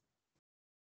about?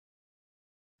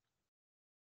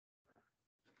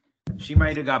 She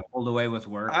might have got pulled away with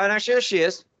work. I'm not sure she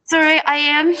is. Sorry, I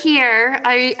am here.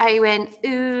 I went,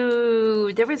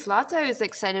 ooh, there was lots I was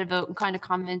excited about and kind of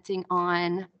commenting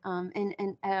on in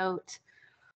and out.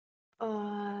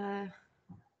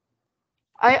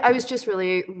 I was just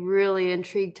really, really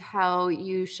intrigued how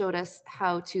you showed us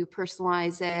how to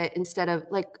personalize it instead of,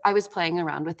 like, I was playing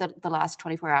around with it the last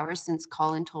 24 hours since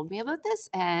Colin told me about this,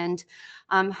 and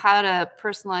how to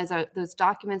personalize those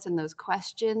documents and those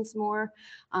questions more,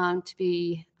 to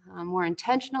be more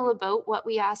intentional about what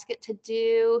we ask it to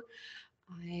do.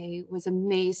 I was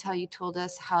amazed how you told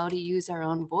us how to use our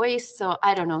own voice. So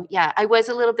I don't know. Yeah, I was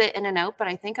a little bit in and out, but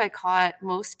I think I caught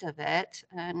most of it.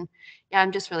 And yeah,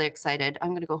 I'm just really excited. I'm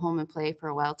going to go home and play for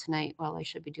a while tonight while I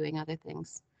should be doing other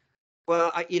things.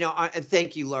 Well,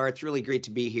 thank you, Laura. It's really great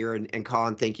to be here. And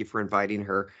Colin, thank you for inviting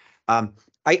her.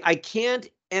 I can't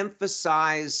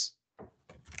emphasize.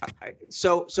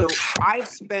 So I've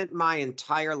spent my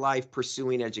entire life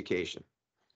pursuing education.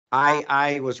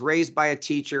 I was raised by a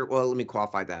teacher. Well, let me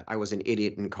qualify that. I was an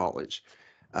idiot in college.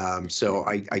 So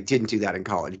I didn't do that in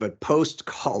college, but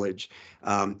post-college,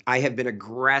 I have been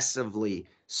aggressively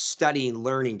studying,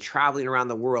 learning, traveling around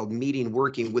the world, meeting,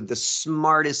 working with the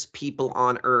smartest people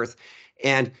on earth.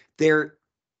 And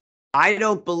I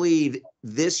don't believe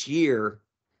this year,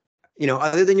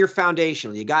 other than your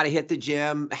foundational, you got to hit the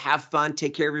gym, have fun,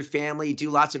 take care of your family, do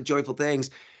lots of joyful things.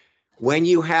 When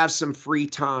you have some free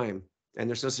time, and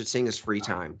there's no such thing as free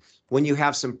time, when you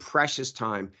have some precious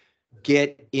time,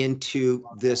 get into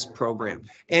this program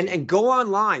and go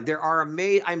online. There are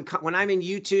when I'm in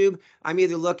YouTube, I'm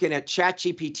either looking at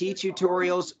ChatGPT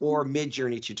tutorials or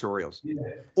Midjourney tutorials,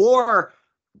 or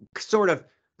sort of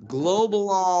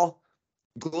global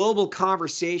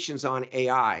conversations on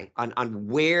AI, on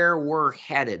where we're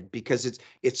headed, because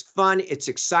it's fun, it's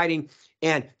exciting,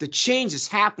 and the change is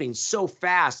happening so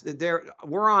fast that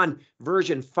we're on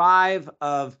version 5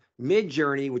 of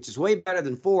Midjourney, which is way better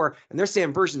than 4, and they're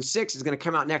saying version 6 is going to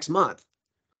come out next month.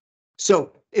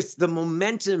 So the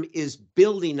momentum is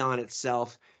building on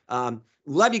itself.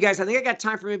 Love you guys. I think I got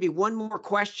time for maybe one more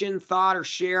question, thought, or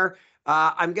share.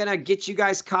 I'm going to get you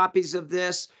guys copies of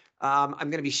this. I'm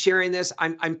going to be sharing this.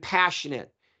 I'm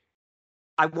passionate.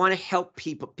 I want to help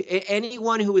people.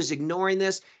 Anyone who is ignoring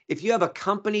this, if you have a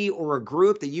company or a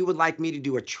group that you would like me to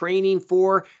do a training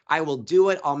for, I will do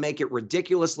it. I'll make it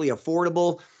ridiculously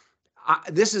affordable.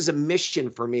 This is a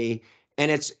mission for me, and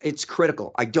it's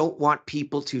critical. I don't want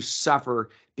people to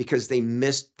suffer because they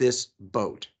missed this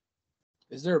boat.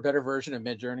 Is there a better version of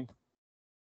Midjourney?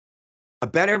 A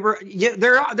better, yeah,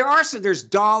 there are some. There's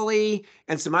Dolly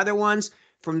and some other ones.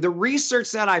 From the research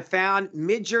that I found,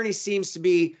 Midjourney seems to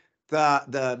be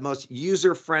the most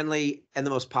user-friendly and the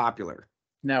most popular.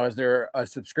 Now, is there a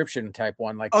subscription type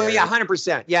one like? Oh yeah,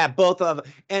 100%. Yeah, both of them.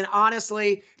 And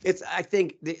honestly, I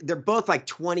think they're both like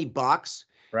 $20.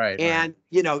 Right. And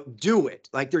do it.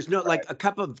 Like there's no, like a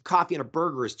cup of coffee and a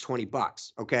burger is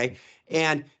 $20. Okay.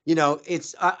 And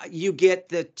it's you get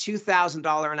the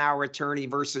 $2,000 an hour attorney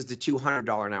versus the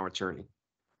 $200 an hour attorney.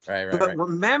 Right. But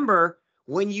remember,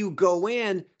 when you go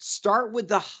in, start with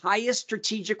the highest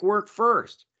strategic work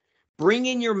first. Bring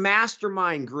in your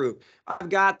mastermind group. I've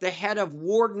got the head of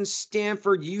Wharton,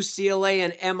 Stanford, UCLA,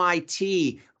 and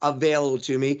MIT available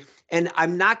to me. And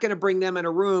I'm not going to bring them in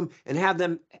a room and have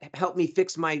them help me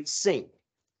fix my sink.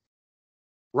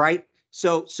 Right?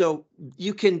 So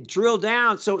you can drill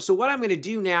down. So what I'm going to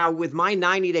do now with my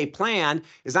 90-day plan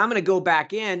is I'm going to go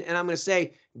back in and I'm going to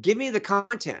say, give me the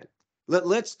content.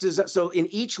 So in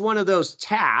each one of those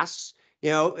tasks,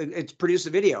 it's produce a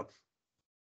video.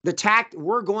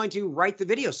 We're going to write the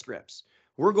video scripts.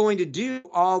 we're going to do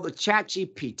all the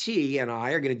ChatGPT and I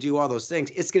are going to do all those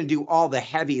things. It's going to do all the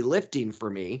heavy lifting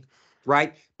for me,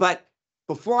 right? But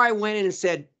before I went in and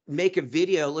said, make a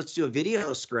video, let's do a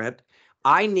video script,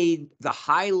 I need the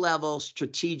high level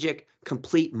strategic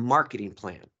complete marketing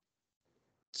plan.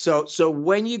 So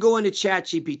when you go into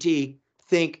ChatGPT,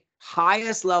 think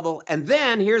highest level, and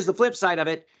then here's the flip side of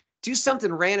it, do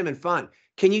something random and fun.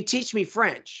 Can you teach me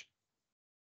French?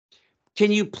 Can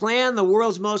you plan the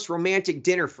world's most romantic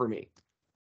dinner for me?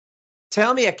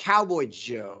 Tell me a cowboy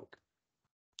joke.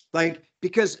 Like,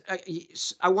 because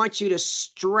I want you to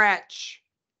stretch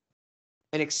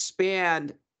and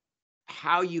expand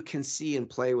how you can see and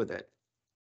play with it.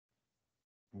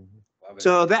 Love it.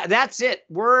 So that's it.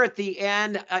 We're at the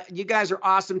end. You guys are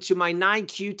awesome. To my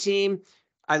 9Q team,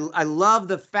 I love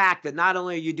the fact that not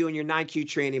only are you doing your 9Q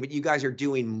training, but you guys are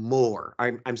doing more.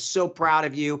 I'm so proud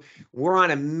of you. We're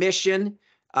on a mission,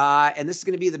 and this is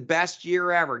going to be the best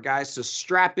year ever, guys. So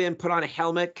strap in, put on a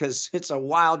helmet, because it's a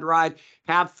wild ride.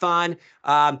 Have fun.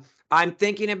 I'm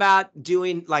thinking about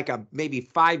doing like a maybe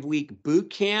 5-week boot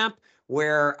camp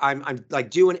where I'm like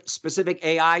doing specific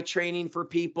AI training for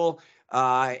people.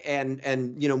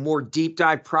 And you know, more deep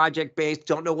dive project based.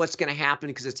 Don't know what's going to happen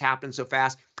because it's happening so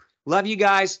fast. Love you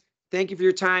guys. Thank you for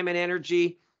your time and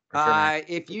energy. Sure,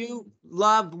 If you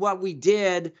loved what we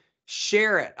did,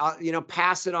 share it. You know,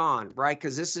 pass it on, right?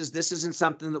 Because this isn't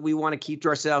something that we want to keep to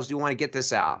ourselves. We want to get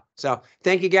this out. So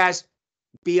thank you guys.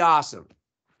 Be awesome.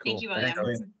 Cool. Thank you, Thanks, William.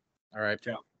 William. All right.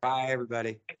 Ciao. Bye,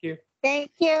 everybody. Thank you.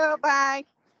 Thank you. Bye.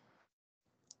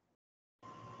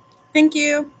 Thank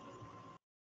you.